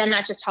 And I'm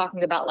not just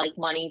talking about like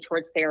money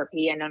towards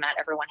therapy. I know not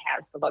everyone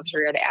has the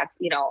luxury or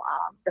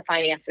the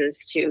finances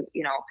to,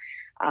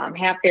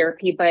 have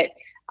therapy, but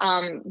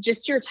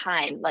just your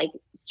time, like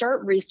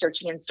start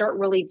researching and start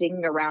really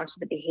digging around to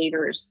the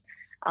behaviors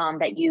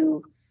that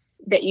you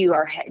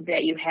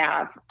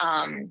have.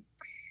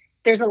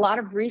 There's a lot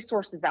of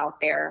resources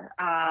out there.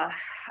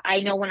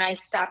 I know when I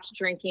stopped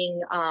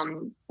drinking,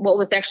 what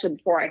was actually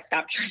before I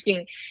stopped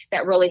drinking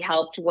that really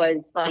helped was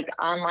like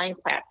online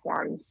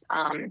platforms.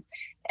 And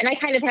I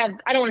kind of have,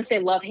 I don't want to say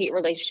love-hate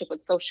relationship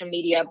with social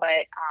media,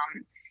 but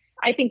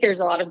I think there's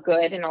a lot of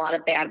good and a lot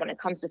of bad when it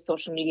comes to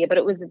social media, but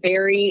it was a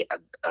very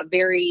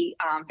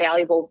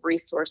valuable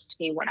resource to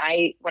me when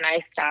I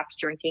stopped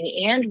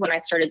drinking and when I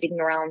started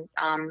digging around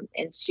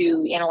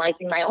into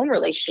analyzing my own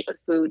relationship with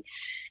food.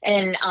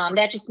 And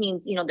that just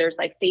means, there's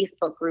like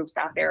Facebook groups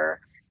out there.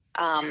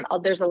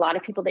 There's a lot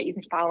of people that you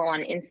can follow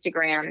on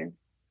Instagram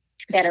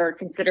that are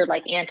considered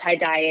like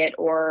anti-diet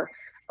or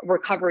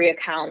recovery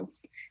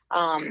accounts.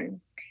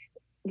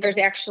 There's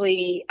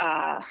actually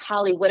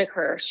Holly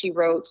Whitaker. She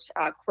wrote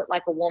Quit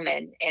Like a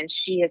Woman, and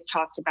she has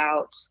talked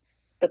about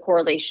the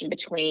correlation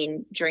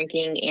between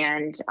drinking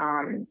and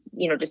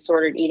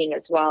disordered eating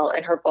as well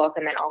in her book,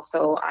 and then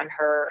also on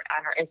her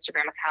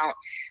Instagram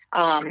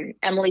account.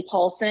 Emily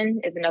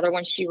Paulson is another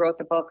one. She wrote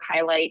the book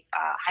Highlight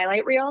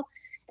Reel,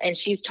 and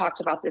she's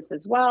talked about this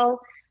as well.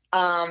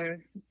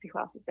 Let's see who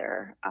else is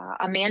there.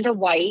 Amanda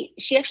White.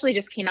 She actually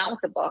just came out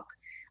with the book.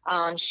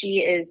 She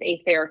is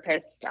a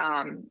therapist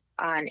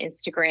on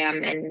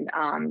Instagram,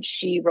 and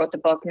she wrote the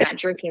book Not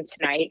Drinking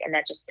Tonight, and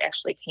that just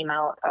actually came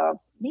out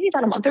maybe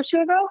about a month or two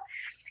ago.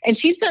 And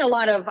she's done a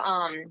lot of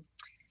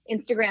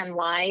Instagram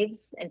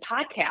lives and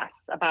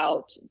podcasts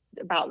about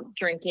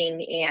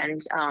drinking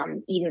and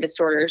eating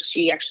disorders.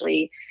 She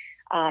actually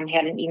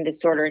had an eating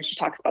disorder, and she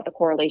talks about the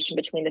correlation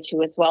between the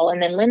two as well.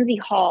 And then Lindsay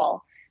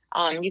Hall,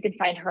 you can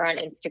find her on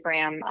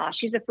Instagram.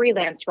 She's a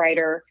freelance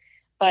writer,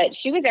 but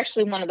she was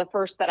actually one of the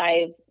first that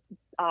I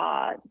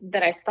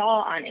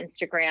saw on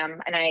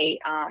Instagram, and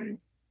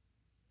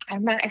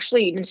I'm not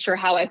actually even sure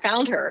how I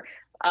found her,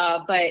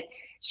 but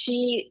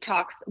she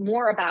talks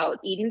more about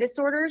eating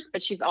disorders,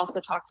 but she's also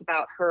talked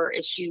about her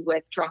issue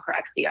with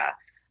drunkorexia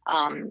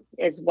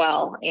as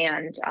well.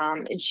 And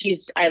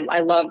I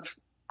love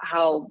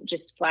how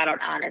just flat out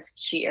honest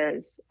she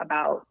is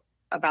about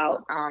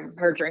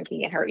her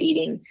drinking and her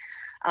eating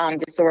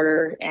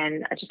disorder,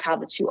 and just how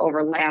the two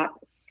overlap.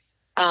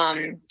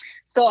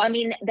 So, I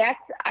mean,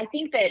 I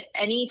think that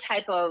any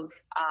type of,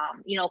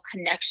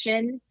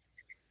 connection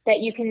that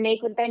you can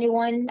make with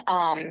anyone,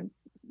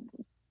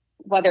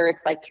 whether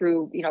it's like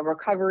through,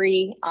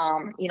 recovery,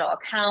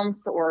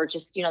 accounts, or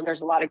just,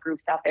 there's a lot of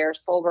groups out there,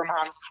 Sober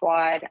Mom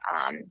Squad,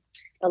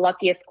 the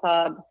Luckiest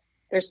Club.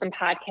 There's some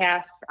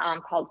podcasts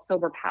called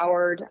Sober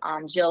Powered.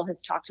 Jill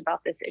has talked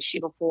about this issue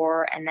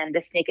before. And then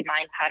This Naked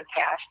Mind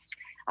podcast.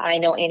 I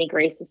know Annie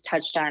Grace has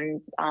touched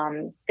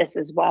on this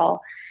as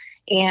well.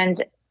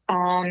 And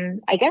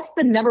I guess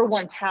the number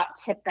one top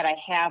tip that I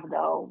have,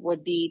 though,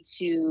 would be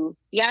to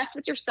be honest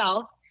with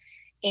yourself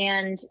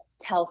and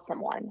tell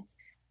someone.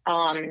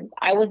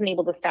 I wasn't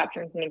able to stop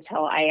drinking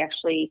until I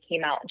actually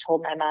came out and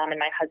told my mom and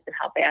my husband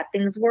how bad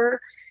things were.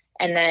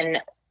 And then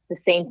the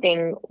same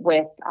thing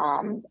with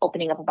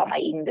opening up about my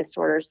eating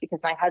disorders,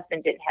 because my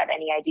husband didn't have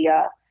any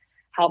idea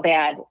how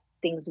bad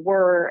things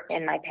were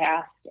in my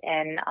past.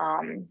 And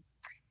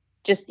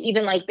just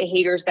even like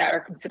behaviors that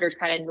are considered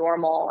kind of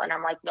normal. And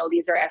I'm like, no,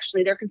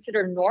 they're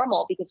considered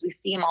normal because we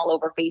see them all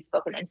over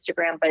Facebook and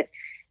Instagram, but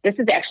this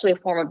is actually a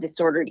form of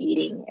disordered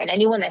eating. And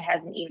anyone that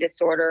has an eating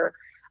disorder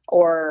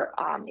or,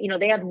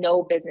 they have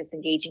no business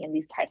engaging in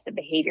these types of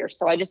behaviors.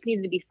 So I just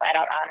needed to be flat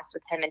out honest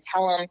with him and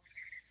tell him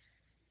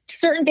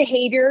certain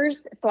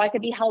behaviors so I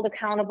could be held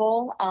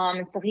accountable.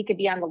 So he could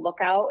be on the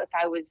lookout if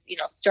I was,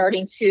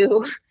 starting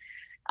to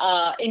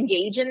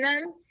engage in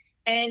them.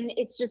 And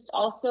it's just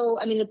also,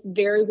 I mean, it's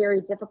very, very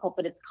difficult,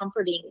 but it's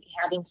comforting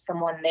having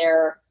someone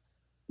there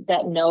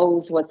that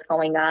knows what's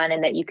going on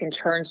and that you can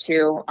turn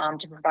to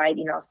provide,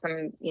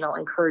 some,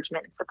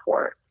 encouragement and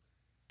support.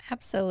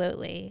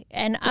 Absolutely.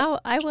 And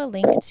I will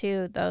link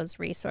to those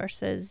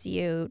resources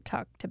you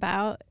talked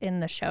about in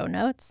the show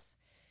notes.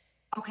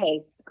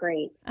 Okay,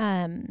 great.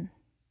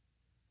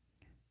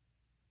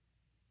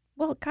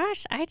 Well,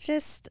 gosh,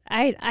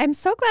 I'm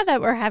so glad that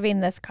we're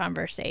having this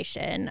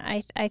conversation.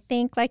 I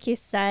think, like you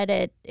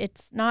said,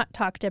 it's not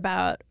talked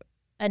about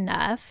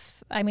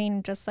enough. I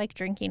mean, just like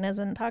drinking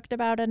isn't talked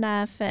about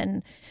enough,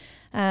 and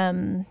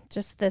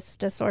just this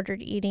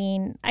disordered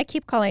eating. I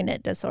keep calling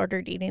it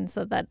disordered eating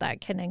so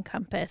that can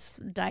encompass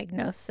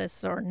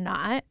diagnosis or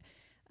not.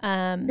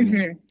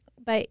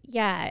 But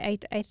yeah,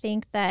 I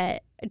think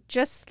that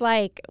just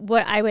like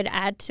what I would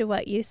add to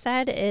what you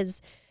said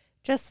is,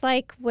 just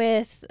like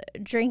with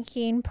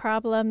drinking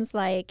problems,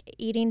 like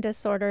eating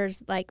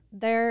disorders, like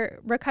their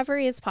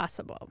recovery is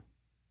possible.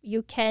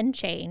 you can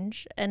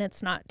change, and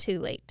it's not too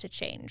late to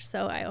change.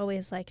 So I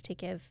always like to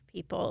give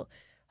people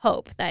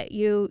hope that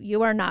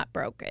you are not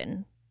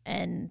broken,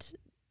 and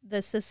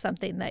this is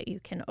something that you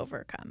can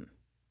overcome.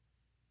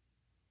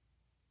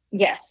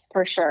 Yes,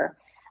 for sure.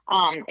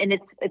 And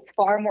it's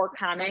far more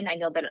common. I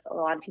know that a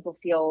lot of people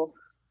feel,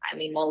 I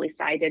mean, well, at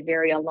least I did,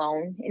 very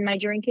alone in my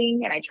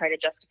drinking, and I try to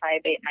justify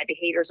my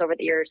behaviors over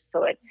the years.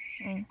 So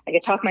I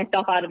could talk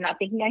myself out of not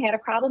thinking I had a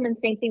problem, and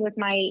same thing with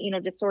my,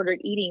 disordered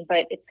eating,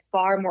 but it's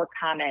far more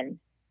common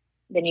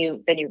than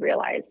you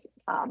realize.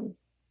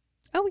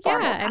 Oh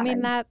yeah. I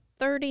mean, that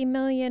 30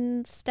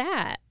 million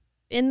stat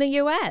in the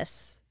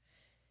US,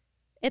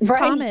 it's right.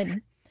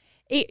 common.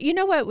 You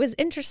know what was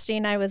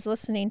interesting? I was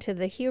listening to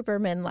the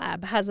Huberman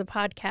Lab has a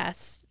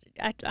podcast.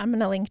 I'm going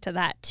to link to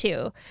that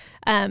too.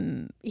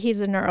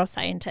 He's a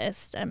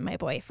neuroscientist and my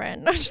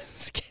boyfriend. I'm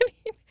just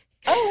kidding.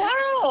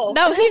 Oh, wow.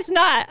 No, he's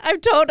not. I'm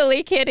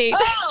totally kidding.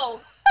 Oh.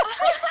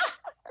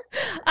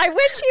 I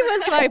wish he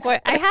was my boy.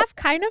 I have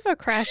kind of a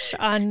crush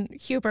on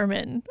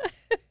Huberman.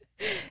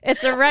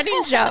 It's a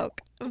running joke,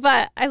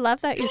 but I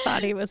love that you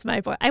thought he was my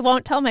boy. I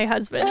won't tell my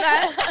husband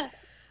that.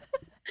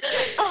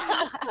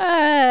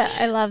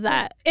 I love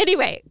that.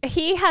 Anyway,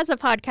 he has a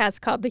podcast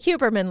called the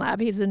Huberman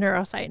Lab. He's a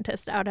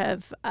neuroscientist out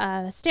of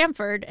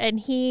Stanford, and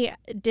he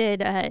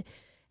did an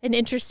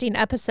interesting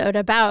episode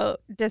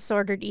about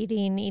disordered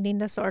eating, eating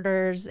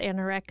disorders,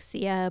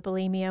 anorexia,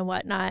 bulimia,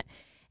 whatnot.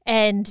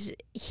 And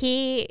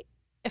he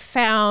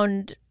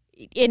found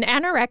in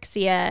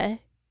anorexia,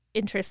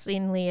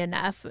 interestingly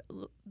enough,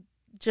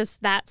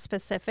 just that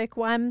specific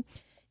one,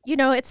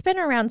 it's been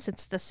around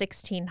since the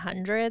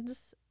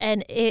 1600s,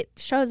 and it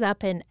shows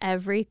up in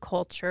every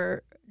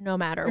culture, no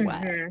matter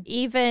what,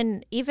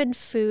 even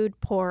food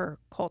poor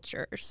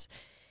cultures.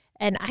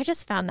 And I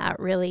just found that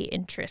really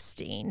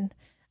interesting.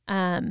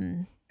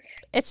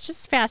 It's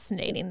just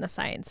fascinating, the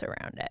science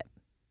around it.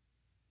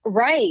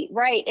 Right.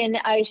 And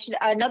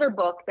another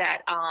book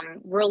that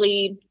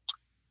really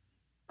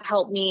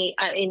helped me.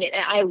 I mean,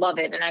 I love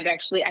it, and I'm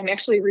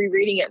actually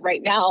rereading it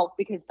right now,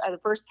 because the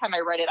first time I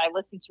read it, I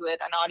listened to it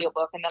an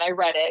audiobook, and then I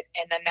read it,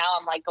 and then now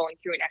I'm like going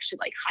through and actually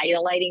like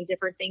highlighting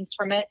different things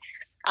from it.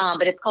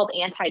 But it's called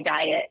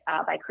Anti-Diet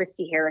by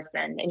Christy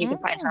Harrison, and you can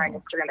find her on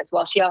Instagram as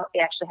well. She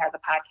actually has a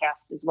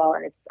podcast as well,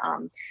 and it's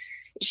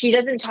she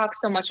doesn't talk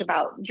so much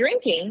about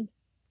drinking,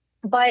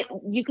 but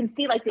you can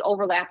see like the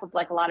overlap of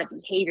like a lot of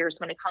behaviors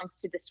when it comes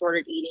to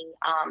disordered eating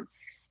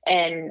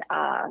and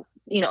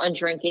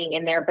drinking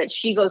in there. But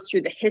she goes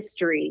through the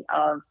history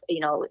of,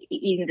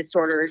 eating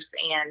disorders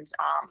and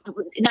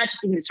not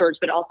just eating disorders,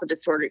 but also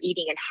disordered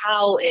eating, and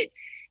how it,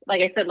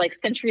 like I said, like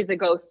centuries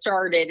ago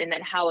started, and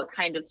then how it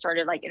kind of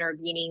started like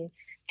intervening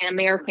in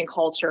American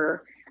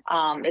culture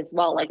as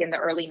well, like in the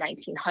early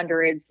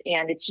 1900s.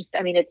 And it's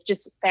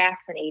just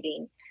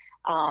fascinating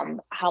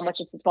how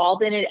much it's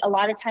involved in it. A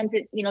lot of times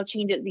it,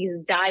 changes these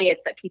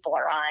diets that people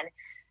are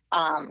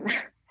on.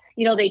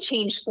 They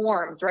change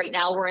forms. Right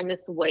now we're in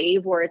this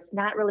wave where it's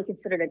not really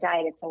considered a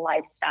diet, it's a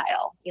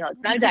lifestyle.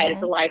 It's not a diet,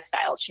 it's a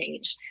lifestyle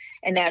change.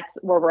 And that's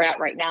where we're at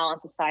right now in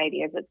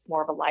society, is it's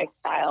more of a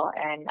lifestyle.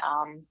 And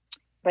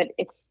but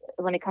it's,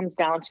 when it comes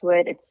down to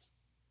it,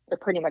 they're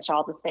pretty much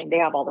all the same. They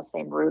have all the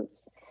same roots.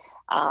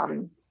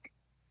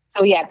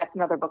 So yeah, that's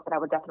another book that I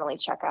would definitely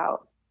check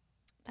out.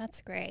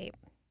 That's great.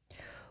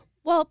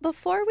 Well,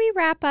 before we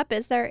wrap up,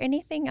 is there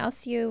anything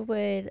else you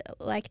would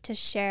like to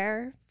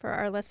share for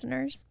our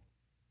listeners?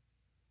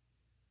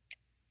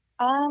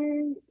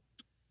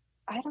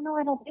 I don't know.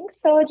 I don't think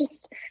so.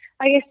 Just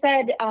like I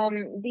said,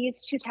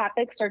 these two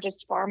topics are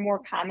just far more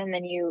common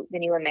than you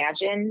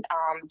imagine.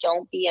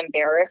 Don't be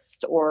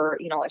embarrassed or,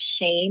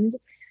 ashamed.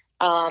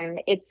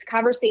 It's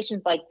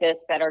conversations like this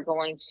that are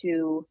going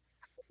to,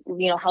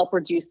 help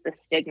reduce the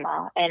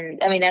stigma.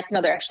 And I mean, that's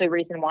another actually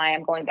reason why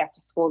I'm going back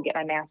to school, get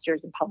my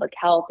master's in public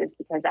health, is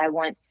because I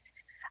want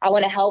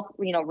to help,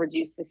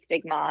 reduce the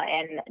stigma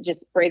and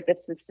just break the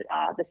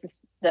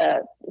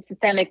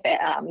systemic,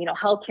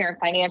 healthcare and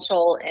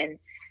financial and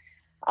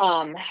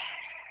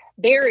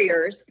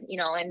barriers,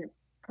 and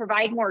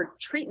provide more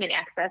treatment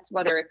access,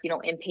 whether it's,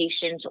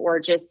 inpatient or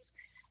just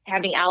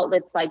having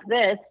outlets like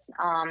this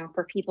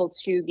for people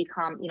to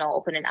become,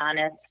 open and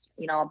honest,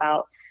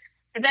 about,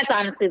 because that's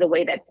honestly the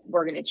way that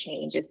we're going to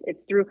change.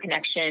 It's through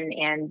connection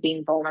and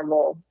being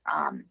vulnerable,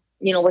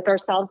 with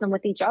ourselves and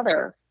with each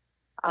other.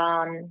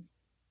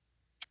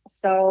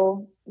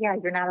 So yeah,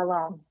 you're not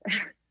alone.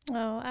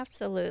 Oh,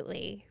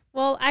 absolutely.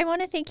 Well, I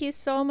want to thank you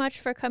so much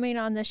for coming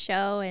on the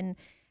show and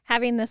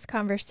having this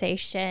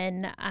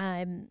conversation.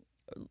 I'm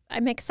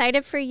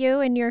excited for you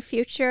and your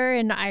future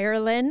in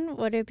Ireland.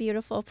 What a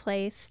beautiful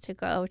place to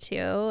go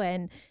to.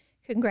 And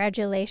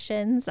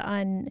congratulations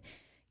on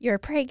your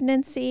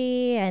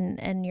pregnancy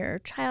and your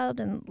child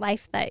and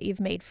life that you've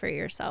made for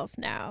yourself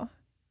now.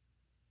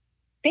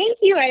 Thank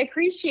you. I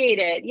appreciate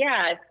it.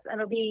 Yeah,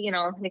 it'll be,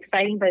 an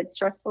exciting but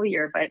stressful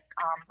year, but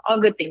all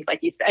good things,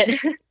 like you said.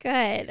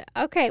 Good.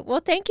 Okay.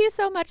 Well, thank you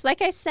so much.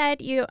 Like I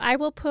said, I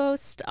will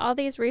post all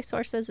these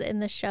resources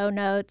in the show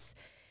notes.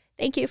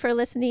 Thank you for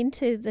listening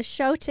to the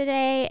show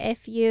today.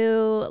 If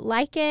you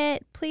like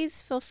it,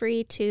 please feel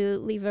free to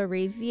leave a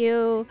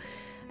review,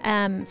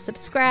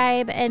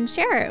 subscribe, and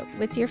share it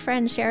with your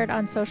friends. Share it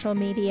on social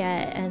media,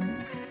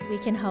 and we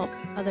can help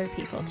other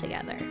people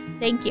together.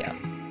 Thank you.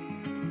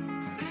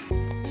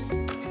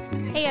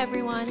 Hey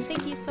everyone,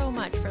 thank you so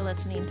much for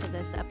listening to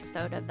this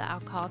episode of the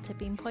Alcohol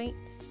Tipping Point.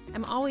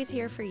 I'm always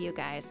here for you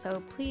guys,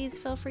 so please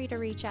feel free to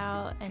reach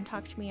out and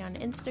talk to me on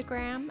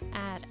Instagram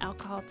at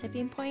Alcohol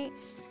Tipping Point,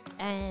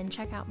 and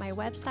check out my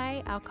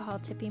website,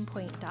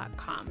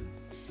 alcoholtippingpoint.com.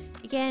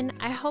 Again,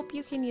 I hope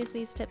you can use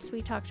these tips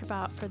we talked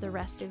about for the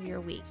rest of your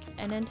week.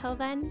 And until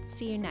then,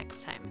 see you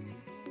next time.